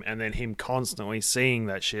him, and then him constantly seeing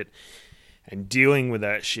that shit and dealing with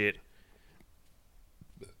that shit,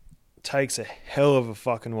 takes a hell of a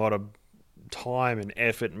fucking lot of time and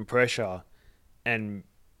effort and pressure and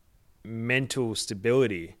mental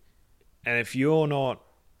stability. And if you're not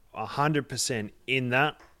 100% in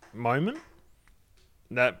that moment,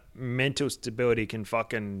 that mental stability can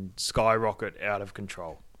fucking skyrocket out of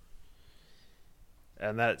control.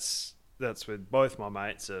 And that's with both my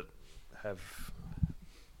mates that have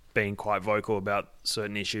been quite vocal about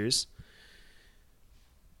certain issues.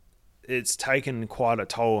 It's taken quite a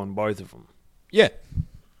toll on both of them. Yeah.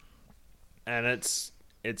 And it's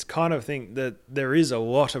kind of think that there is a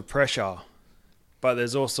lot of pressure, but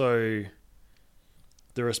there's also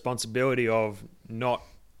the responsibility of not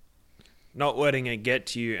letting it get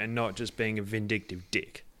to you and not just being a vindictive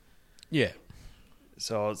dick. Yeah.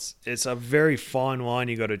 So it's a very fine line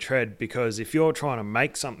you got to tread, because if you're trying to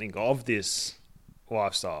make something of this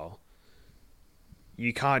lifestyle,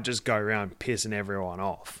 you can't just go around pissing everyone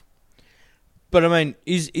off. But I mean,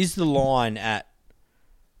 is the line at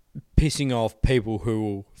pissing off people who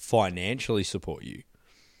will financially support you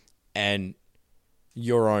and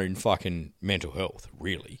your own fucking mental health,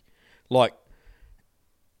 really? Like,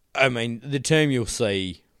 I mean, the term you'll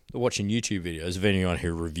see watching YouTube videos of anyone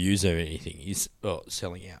who reviews of anything is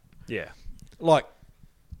selling out. Yeah. Like,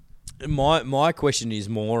 my question is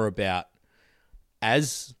more about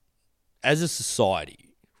as a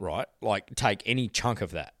society, right? Like, take any chunk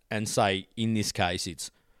of that and say, in this case,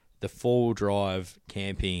 it's the four-wheel drive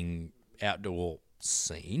camping outdoor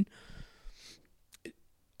scene.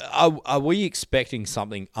 Are we expecting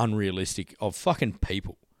something unrealistic of fucking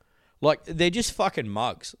people? Like, they're just fucking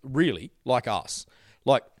mugs, really, like us.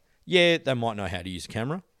 Like, yeah, they might know how to use a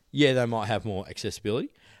camera. Yeah, they might have more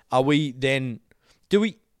accessibility. Are we then...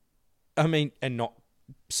 I mean, and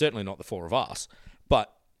certainly not the four of us,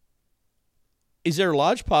 but is there a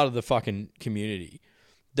large part of the fucking community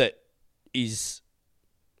that is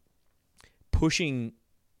pushing,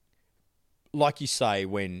 like you say,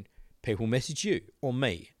 when people message you or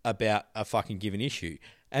me about a fucking given issue,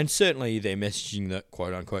 and certainly they're messaging the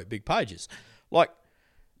quote-unquote big pages. Like,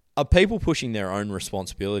 are people pushing their own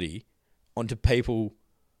responsibility onto people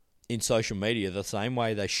in social media the same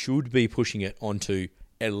way they should be pushing it onto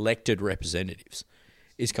elected representatives?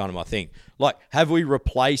 Is kind of my thing. Like,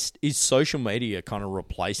 is social media kind of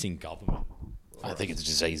replacing government? I think it's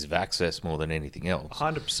just ease of access more than anything else.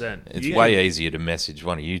 100%. It's way easier to message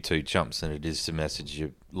one of you two chumps than it is to message your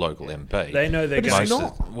local MP. They know they're going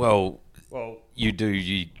to... Well, Well, you do.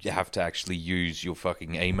 You have to actually use your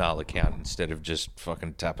fucking email account instead of just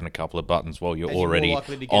fucking tapping a couple of buttons while you're already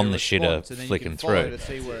on the shitter flicking through.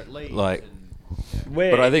 Like,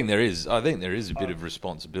 but I think there is a bit of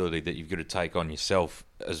responsibility that you've got to take on yourself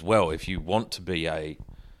as well if you want to be a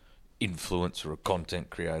influencer, a content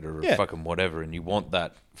creator, or fucking whatever, and you want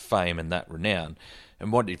that fame and that renown.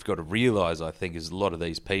 And what you've got to realise, I think, is a lot of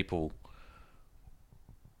these people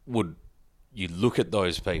you look at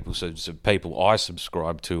those people, so people I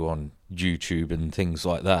subscribe to on YouTube and things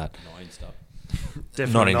like that. No Insta.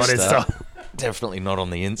 Definitely not Insta. Definitely not on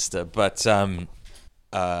the Insta. But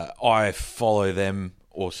I follow them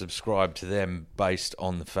or subscribe to them based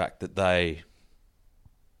on the fact that they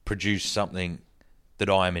produce something that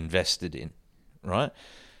I am invested in, right?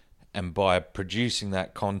 And by producing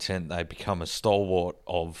that content, they become a stalwart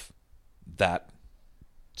of that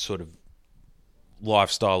sort of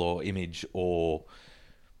lifestyle or image or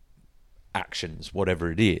actions,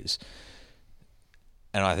 whatever it is.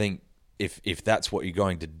 And I think if that's what you're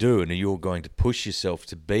going to do and you're going to push yourself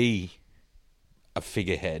to be a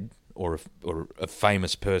figurehead or a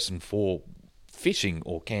famous person for fishing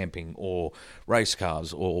or camping or race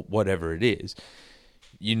cars or whatever it is,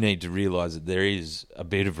 you need to realise that there is a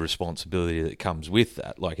bit of responsibility that comes with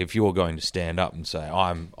that. Like if you're going to stand up and say,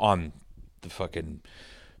 I'm the fucking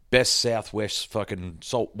best Southwest fucking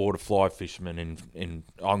saltwater fly fisherman in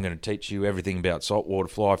I'm going to teach you everything about saltwater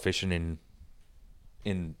fly fishing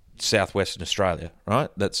in southwestern Australia, right?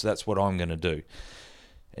 That's what I'm going to do.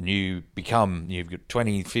 And you've got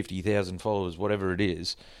 20, 50,000 followers, whatever it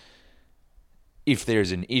is. If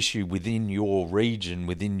there's an issue within your region,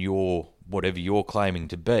 within your whatever you're claiming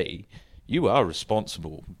to be, you are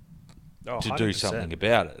responsible to do 100%. something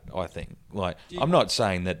about it, I think. Like, I'm not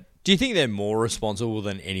saying that. Do you think they're more responsible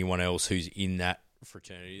than anyone else who's in that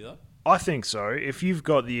fraternity, though? I think so. If you've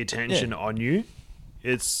got the attention on you,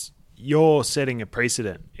 you're setting a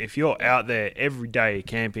precedent. If you're out there every day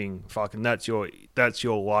camping, fucking that's your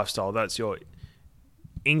lifestyle, that's your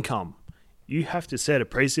income. You have to set a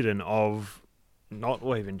precedent of not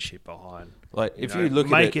leaving shit behind. Like, if you look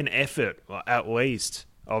at make it, an effort, at least,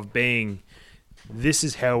 of being, this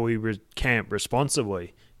is how we camp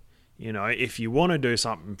responsibly. You know, if you want to do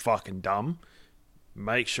something fucking dumb,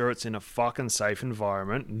 make sure it's in a fucking safe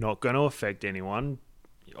environment, not going to affect anyone.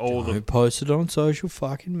 Don't post it on social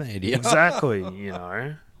fucking media. Exactly, you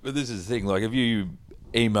know. But this is the thing, like if you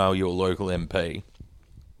email your local MP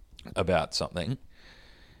about something,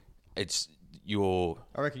 it's your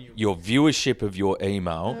viewership of your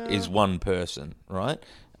email is one person, right?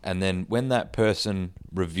 And then when that person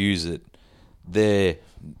reviews it, they're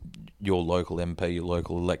your local MP, your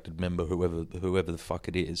local elected member, whoever the fuck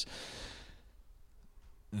it is,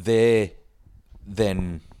 they're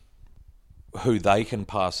then who they can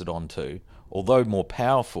pass it on to, although more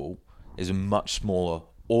powerful, is a much smaller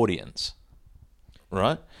audience,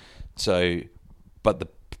 right? So, but the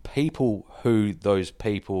people who those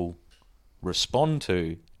people respond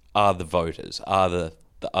to are the voters, are the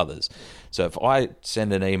others. So if I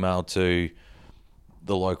send an email to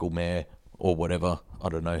the local mayor or whatever, I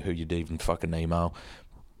don't know who you'd even fucking email,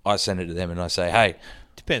 I send it to them and I say, hey...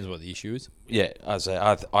 Depends what the issue is. Yeah, I say,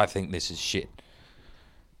 I think this is shit.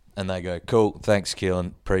 And they go, cool, thanks, Keelan,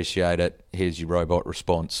 appreciate it. Here's your robot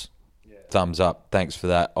response. Yeah. Thumbs up, thanks for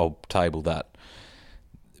that, I'll table that.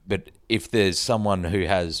 But if there's someone who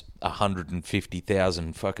has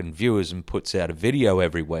 150,000 fucking viewers and puts out a video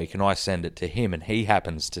every week and I send it to him and he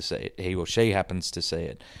happens to see it, he or she happens to see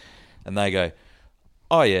it, and they go,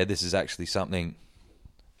 oh yeah, this is actually something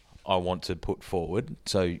I want to put forward.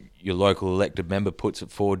 So your local elected member puts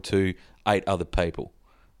it forward to 8 other people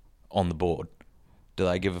on the board. Do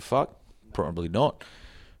they give a fuck? Probably not.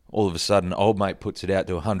 All of a sudden, old mate puts it out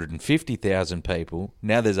to 150,000 people.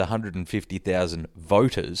 Now there's 150,000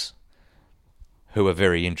 voters who are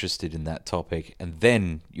very interested in that topic. And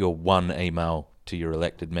then your one email to your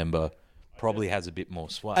elected member probably has a bit more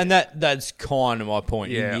sway. And that's kind of my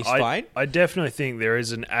point in this vein. I definitely think there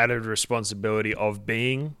is an added responsibility of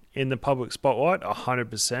being in the public spotlight,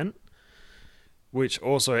 100%, which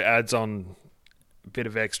also adds on a bit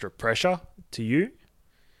of extra pressure to you.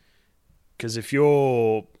 Because if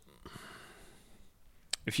you're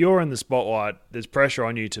in the spotlight, there's pressure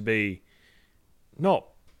on you to be not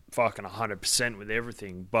fucking 100% with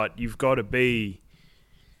everything, but you've got to be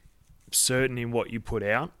certain in what you put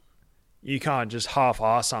out. You can't just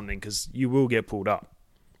half-ass something because you will get pulled up.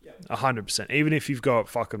 100%. Even if you've got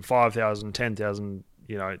fucking 5,000, 10,000,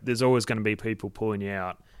 you know, there's always going to be people pulling you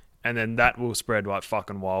out. And then that will spread like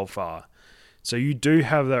fucking wildfire. So you do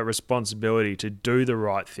have that responsibility to do the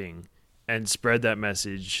right thing and spread that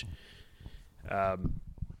message. And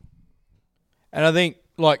I think,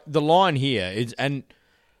 like, the line here is, and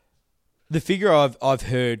the figure I've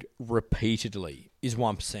heard repeatedly is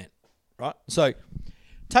 1%, right? So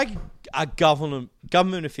take a government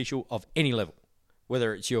official of any level,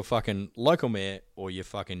 whether it's your fucking local mayor or your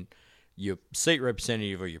seat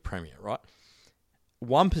representative or your premier, right?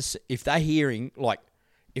 1%, if they're hearing, like,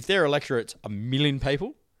 if their electorate's 1 million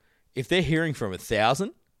people, if they're hearing from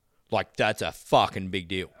 1,000, like, that's a fucking big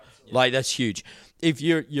deal. Like, that's huge. If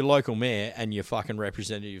you're your local mayor and your fucking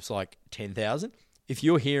representative's like 10,000, if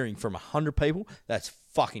you're hearing from 100 people, that's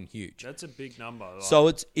fucking huge. That's a big number. Like, So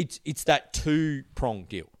it's that two-pronged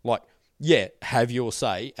deal. Like, yeah, have your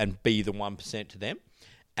say and be the 1% to them,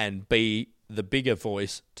 and be the bigger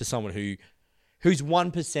voice to someone whose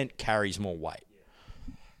 1% carries more weight.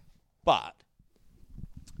 But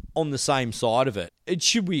on the same side of it,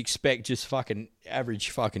 should we expect just fucking average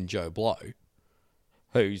fucking Joe Blow,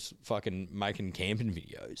 who's fucking making camping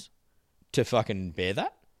videos, to fucking bear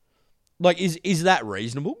that? Like, is that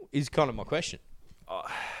reasonable? Is kind of my question.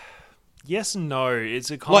 yes and no.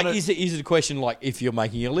 It's a kind Like, of... is it a question like, if you're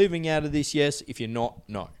making a living out of this, yes. If you're not,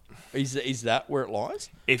 no. Is that where it lies?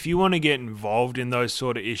 If you want to get involved in those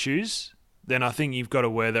sort of issues, then I think you've got to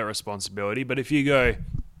wear that responsibility. But if you go,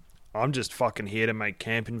 I'm just fucking here to make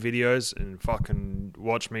camping videos and fucking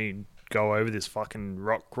watch me go over this fucking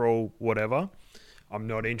rock crawl, whatever, I'm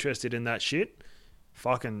not interested in that shit.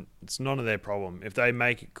 Fucking, it's none of their problem. If they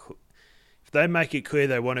make it clear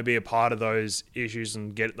they want to be a part of those issues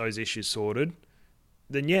and get those issues sorted,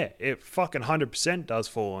 then yeah, it fucking 100% does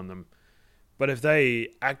fall on them. But if they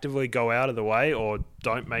actively go out of the way or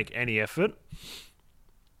don't make any effort,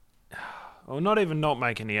 or not even not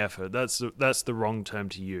make any effort, that's the wrong term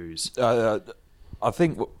to use. I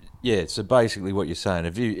think, yeah. So basically, what you're saying,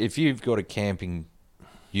 if you've got a camping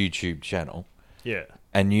YouTube channel, Yeah.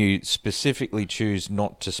 and you specifically choose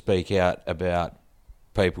not to speak out about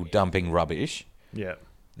people dumping rubbish, Yeah.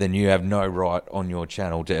 then you have no right on your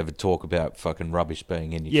channel to ever talk about fucking rubbish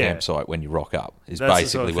being in your Yeah. campsite when you rock up. Is That's the basically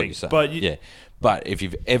sort of what thing. you're saying. But yeah. But if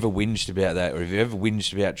you've ever whinged about that, or if you've ever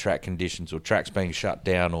whinged about track conditions or tracks being shut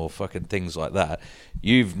down or fucking things like that,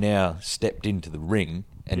 you've now stepped into the ring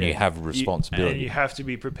and you have a responsibility. And you have to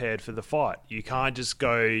be prepared for the fight. You can't just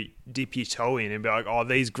go dip your toe in and be like, oh,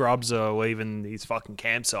 these grubs are leaving these fucking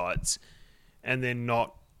campsites, and then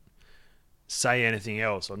not say anything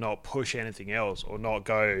else or not push anything else or not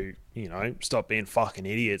go, stop being fucking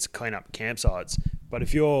idiots, clean up campsites. But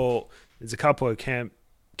if there's a couple of camp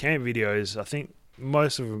videos, I think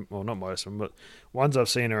most of them, well, not most of them, but ones I've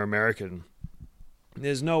seen are American.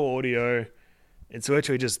 There's no audio. It's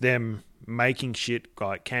literally just them making shit,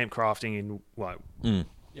 like camp crafting and like,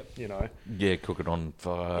 Yeah, cook it on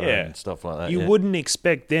fire Yeah. and stuff like that. You yeah. wouldn't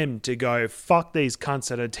expect them to go, fuck these cunts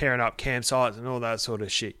that are tearing up campsites and all that sort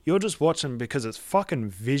of shit. You're just watching because it's fucking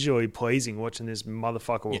visually pleasing watching this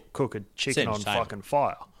motherfucker cook a chicken on entertainment. fucking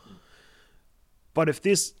fire. But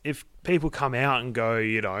if people come out and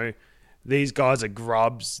go, these guys are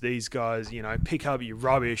grubs, these guys, pick up your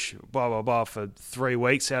rubbish, blah, blah, blah, for 3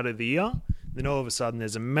 weeks out of the year, then all of a sudden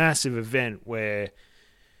there's a massive event where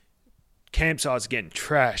campsites are getting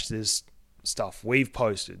trashed. There's stuff we've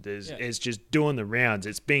posted. It's just doing the rounds.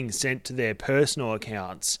 It's being sent to their personal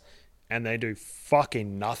accounts and they do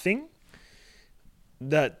fucking nothing.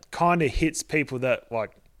 That kind of hits people that,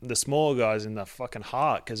 like, the smaller guys in the fucking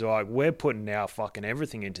heart, because like, we're putting our fucking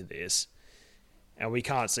everything into this and we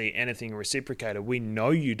can't see anything reciprocated. We know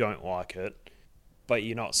you don't like it, but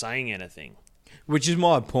you're not saying anything. Which is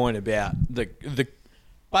my point about the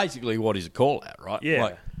basically what is a call out, right? Yeah.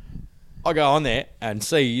 Like, I go on there and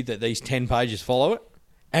see that these 10 pages follow it,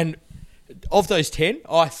 and of those 10,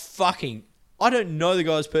 I don't know the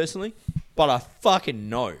guys personally, but I fucking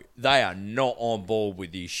know they are not on board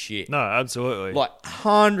with this shit. No, absolutely. Like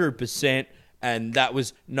 100%, and that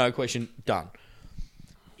was no question done.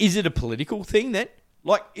 Is it a political thing then?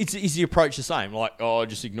 Like, is the approach the same? Like, oh,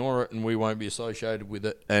 just ignore it and we won't be associated with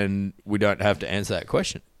it and we don't have to answer that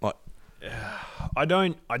question? Like, I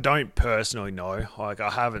don't personally know. Like, I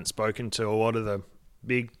haven't spoken to a lot of the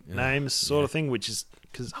big names sort of thing, which is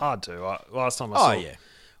because it's hard to. Last time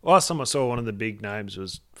I saw one of the big names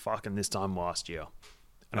was fucking this time last year.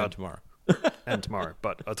 and tomorrow. And tomorrow.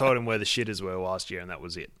 But I told him where the shitters were last year and that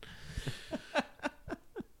was it.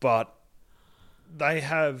 But they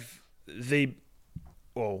have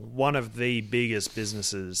one of the biggest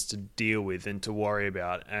businesses to deal with and to worry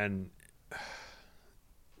about, and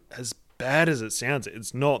as bad as it sounds,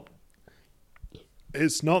 it's not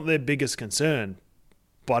their biggest concern,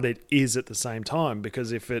 but it is at the same time,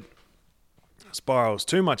 because if it spirals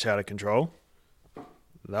too much out of control,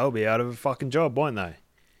 they'll be out of a fucking job, won't they?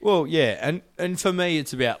 Well, yeah, and for me,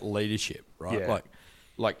 it's about leadership, right? Yeah.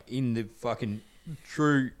 Like in the fucking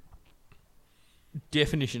true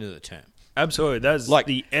definition of the term. Absolutely, that's Like,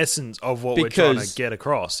 the essence of what we're trying to get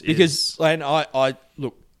across. Because, and I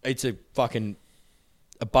look, it's a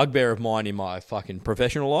bugbear of mine in my fucking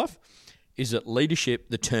professional life, is that leadership,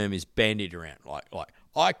 the term is bandied around. Like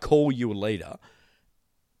I call you a leader,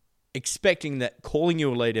 expecting that calling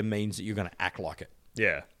you a leader means that you're going to act like it.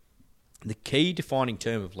 yeah, the key defining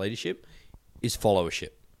term of leadership is followership.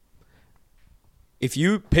 If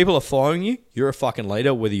people are following you, you're a fucking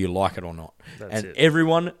leader, whether you like it or not. That's and it.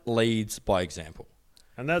 everyone leads by example,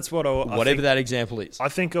 And that's what whatever that example is. I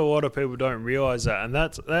think a lot of people don't realize that, and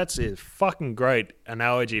that's a fucking great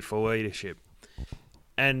analogy for leadership.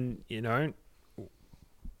 And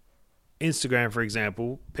Instagram, for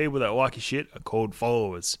example, people that like your shit are called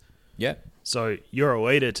followers. Yeah. So you're a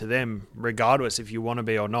leader to them, regardless if you want to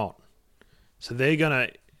be or not. So they're gonna,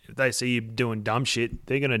 if they see you doing dumb shit,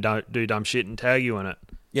 they're gonna do dumb shit and tag you in it.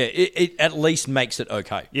 Yeah, it at least makes it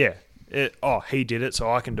okay. Yeah. He did it,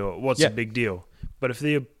 so I can do it. What's Yeah. the big deal? But if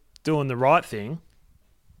they're doing the right thing,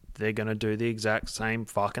 they're gonna do the exact same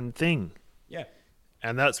fucking thing. Yeah.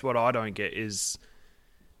 And that's what I don't get is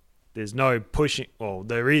there's no pushing. Well,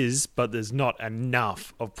 there is, but there's not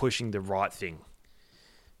enough of pushing the right thing.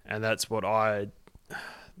 And that's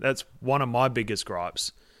that's one of my biggest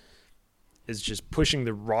gripes is just pushing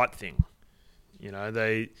the right thing.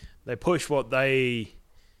 They push what they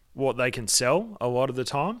can sell a lot of the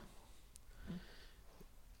time,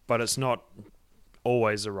 but it's not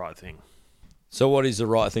always the right thing. So what is the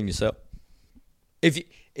right thing to sell? If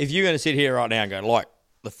you're going to sit here right now and go, like,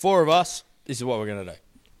 the four of us, this is what we're going to do.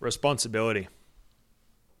 Responsibility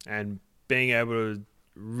and being able to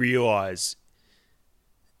realize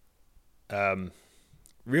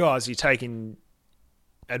you're taking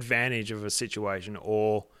advantage of a situation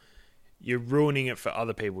or you're ruining it for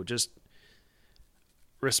other people. Just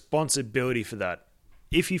responsibility for that.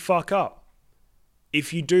 If you fuck up,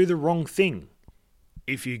 if you do the wrong thing,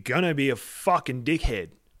 if you're gonna be a fucking dickhead,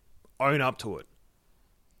 own up to it.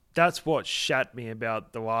 That's what shat me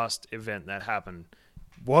about the last event that happened.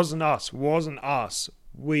 Wasn't us.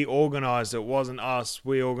 We organised it. Wasn't us.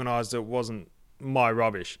 We organised it. Wasn't my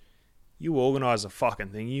rubbish. You organise a fucking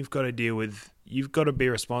thing. You've got to be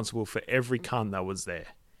responsible for every cunt that was there.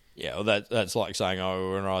 Yeah, well, that's like saying, we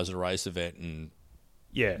organised a race event and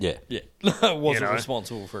Yeah. wasn't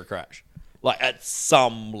responsible for a crash. Like, at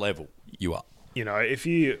some level, you are. If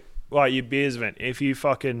you, like your beers event, if you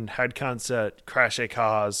fucking had cunts that crash their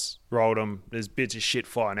cars, rolled them, there's bits of shit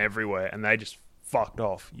flying everywhere, and they just fucked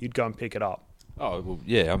off, you'd go and pick it up. Oh, well,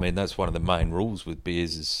 yeah, I mean, that's one of the main rules with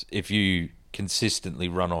beers is if you consistently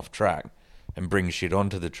run off track and bring shit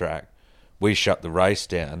onto the track, we shut the race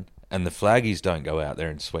down and the flaggies don't go out there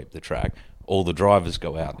and sweep the track. All the drivers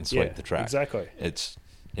go out and sweep the track. Exactly. It's,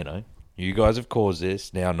 you guys have caused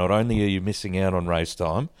this. Now, not only are you missing out on race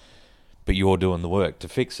time, but you're doing the work to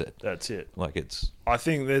fix it. That's it. Like it's... I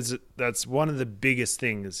think that's one of the biggest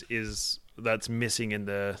things is that's missing in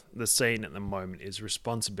the scene at the moment is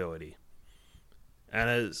responsibility.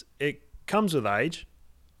 And it comes with age.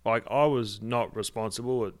 Like, I was not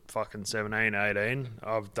responsible at fucking 17, 18.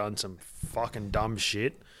 I've done some fucking dumb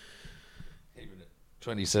shit. Even at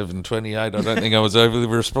 27, 28, I don't think I was overly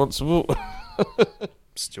responsible.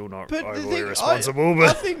 Still not But the overly thing, responsible, I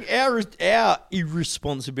but think our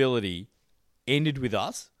irresponsibility ended with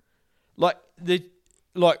us. Like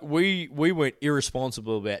we weren't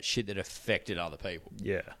irresponsible about shit that affected other people.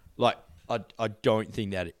 yeah. Like I don't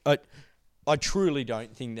think that I truly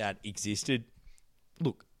don't think that existed.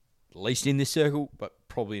 Look, at least in this circle, but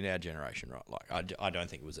probably in our generation, right? Like I don't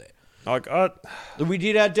think it was there. Like, We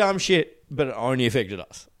did our dumb shit, but it only affected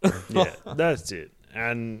us. yeah, that's it.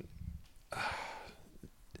 And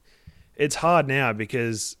it's hard now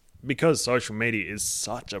because social media is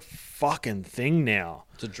such a fucking thing now.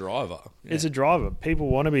 It's a driver. Yeah. It's a driver. People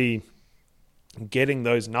want to be getting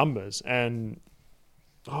those numbers and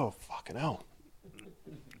oh, fucking hell.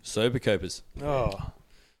 Sober copers. Oh,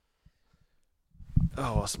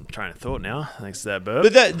 lost some train of thought now. Thanks to that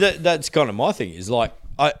burp. But that's kind of my thing. Is like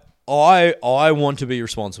I want to be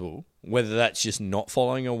responsible, whether that's just not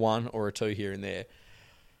following a 1 or a 2 here and there,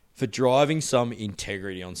 for driving some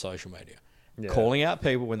integrity on social media, calling out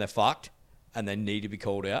people when they're fucked and they need to be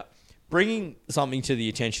called out, bringing something to the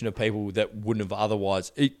attention of people that wouldn't have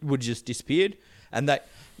otherwise, it would have just disappeared, and that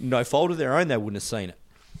no fault of their own, they wouldn't have seen it.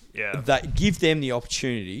 Yeah. That give them the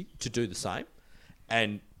opportunity to do the same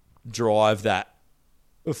and drive that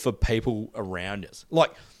for people around us.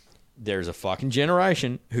 Like, there is a fucking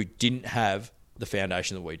generation who didn't have the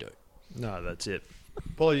foundation that we do. No, that's it.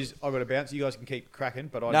 Apologies, I've got to bounce. You guys can keep cracking,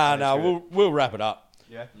 but We'll wrap it up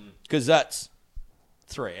Yeah. because that's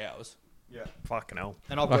 3 hours. Yeah. Fucking hell.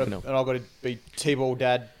 And I've Fucking got hell. to be T-ball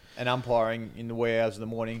dad and umpiring in the wee hours of the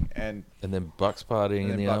morning and then Bucks partying in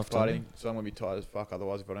then the Bucks afternoon. partying. So I'm gonna be tired as fuck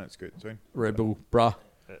otherwise if I don't scoot soon. Red Bull, bruh,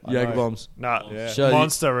 I Jager know. bombs. Nah, Yeah. Show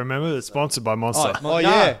Monster, remember? It's sponsored by Monster. Oh,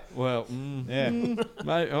 yeah. Well, Yeah. mate,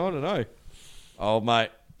 I don't know. Oh, mate,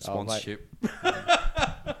 Oh, mate. sponsorship.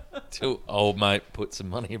 Till old mate put some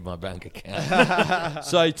money in my bank account.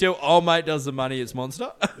 So till old mate does the money, it's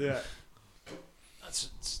Monster. Yeah.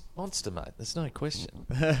 It's Monster, mate. There's no question.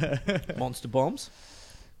 Monster bombs.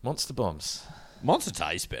 Monster bombs. Monster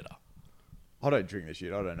tastes better. I don't drink this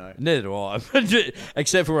shit. I don't know. Neither do I.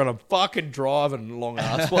 Except for when I'm fucking driving long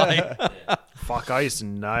ass way. Fuck, I used to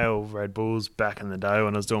nail Red Bulls back in the day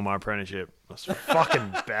when I was doing my apprenticeship. It was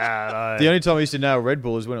fucking bad, The only time I used to nail Red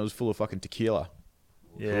Bull is when it was full of fucking tequila.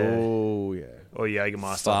 Yeah. Oh, yeah. Or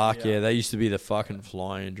Jägermeister. Fuck yeah, they used to be the fucking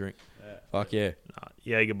flying drink. Fuck yeah.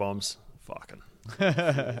 Jaeger bombs. Fucking.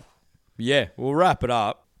 Yeah, we'll wrap it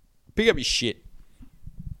up. Pick up your shit.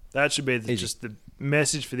 That should be Easy. just the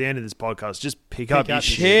message for the end of this podcast. Just pick up your up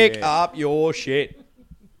your shit. shit. Pick up your shit.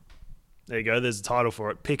 There you go. There's a title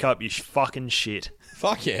for it. Pick up your fucking shit.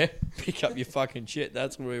 Fuck yeah. Pick up your fucking shit.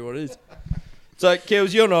 That's really what it is. So,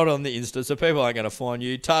 Kills, you're not on the Insta, so people aren't going to find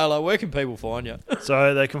you. Taylor, where can people find you?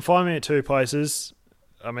 So they can find me at 2 places.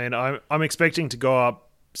 I mean, I'm expecting to go up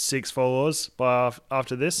 6 followers by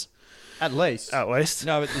after this, At least. at least.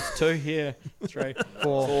 No, but there's 2 here. 3,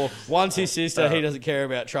 4. One's his sister. He doesn't care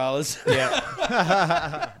about trailers.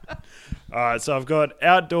 Yeah. All right. So I've got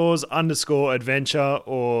outdoors_adventure,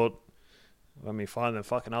 or let me find the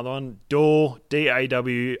fucking other one. DAW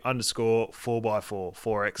DAW_4x4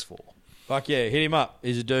 4x4. Fuck yeah. Hit him up.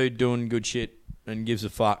 He's a dude doing good shit and gives a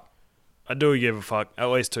fuck. I do give a fuck. At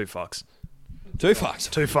least 2 fucks. 2 fucks.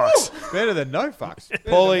 2 fucks. Better than no fucks. Better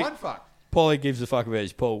Paulie- than one fuck. Paulie gives a fuck about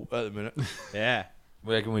his pool at the minute. Yeah.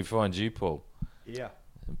 Where can we find you, Paul? Yeah.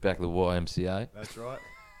 Back at the YMCA. That's right.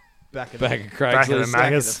 Back in Back the, at Back in the Craigslist. back in the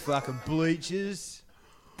Maggers. fucking bleachers.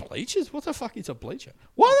 Bleachers? What the fuck is a bleacher?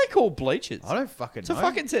 Why are they called bleachers? I don't fucking It's know. a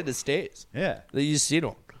fucking set of stairs Yeah. that you sit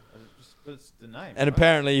on. But it's the name. And right?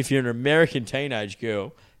 apparently, if you're an American teenage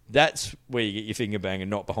girl, that's where you get your finger banging,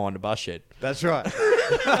 not behind a bus shed. That's right.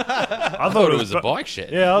 I Thought it was a bike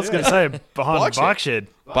shed. Yeah, I was going to say behind Bike the bike shed.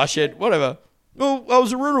 Bus shed, whatever. Well, I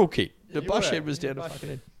was a rural kid. The You bus were. shed was down the Bus fucking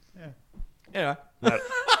end. Yeah. Anyway, No.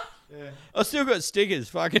 I still got stickers.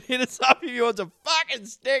 Fucking hit us up if you want some fucking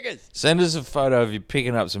stickers. Send us a photo of you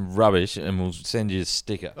picking up some rubbish and we'll send you a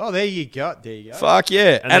sticker. Oh, there you go. There you go. Fuck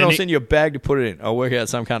yeah. And And, then I'll you- send you a bag to put it in. I'll work out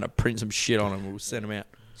some kind of print some shit on them. We'll send them out.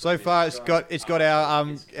 So far, it's got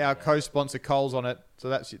our co-sponsor Coles on it. So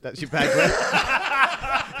that's your bag. Rhett.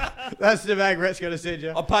 That's the bag Rhett's going to send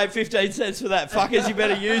you. I paid 15 cents for that. Fuckers, you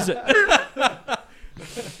better use it.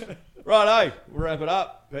 Righto, we'll wrap it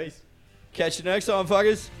up. Peace. Catch you next time,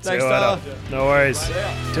 fuckers. See Thanks, you Tyler. later. No worries.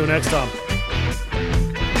 Till next time.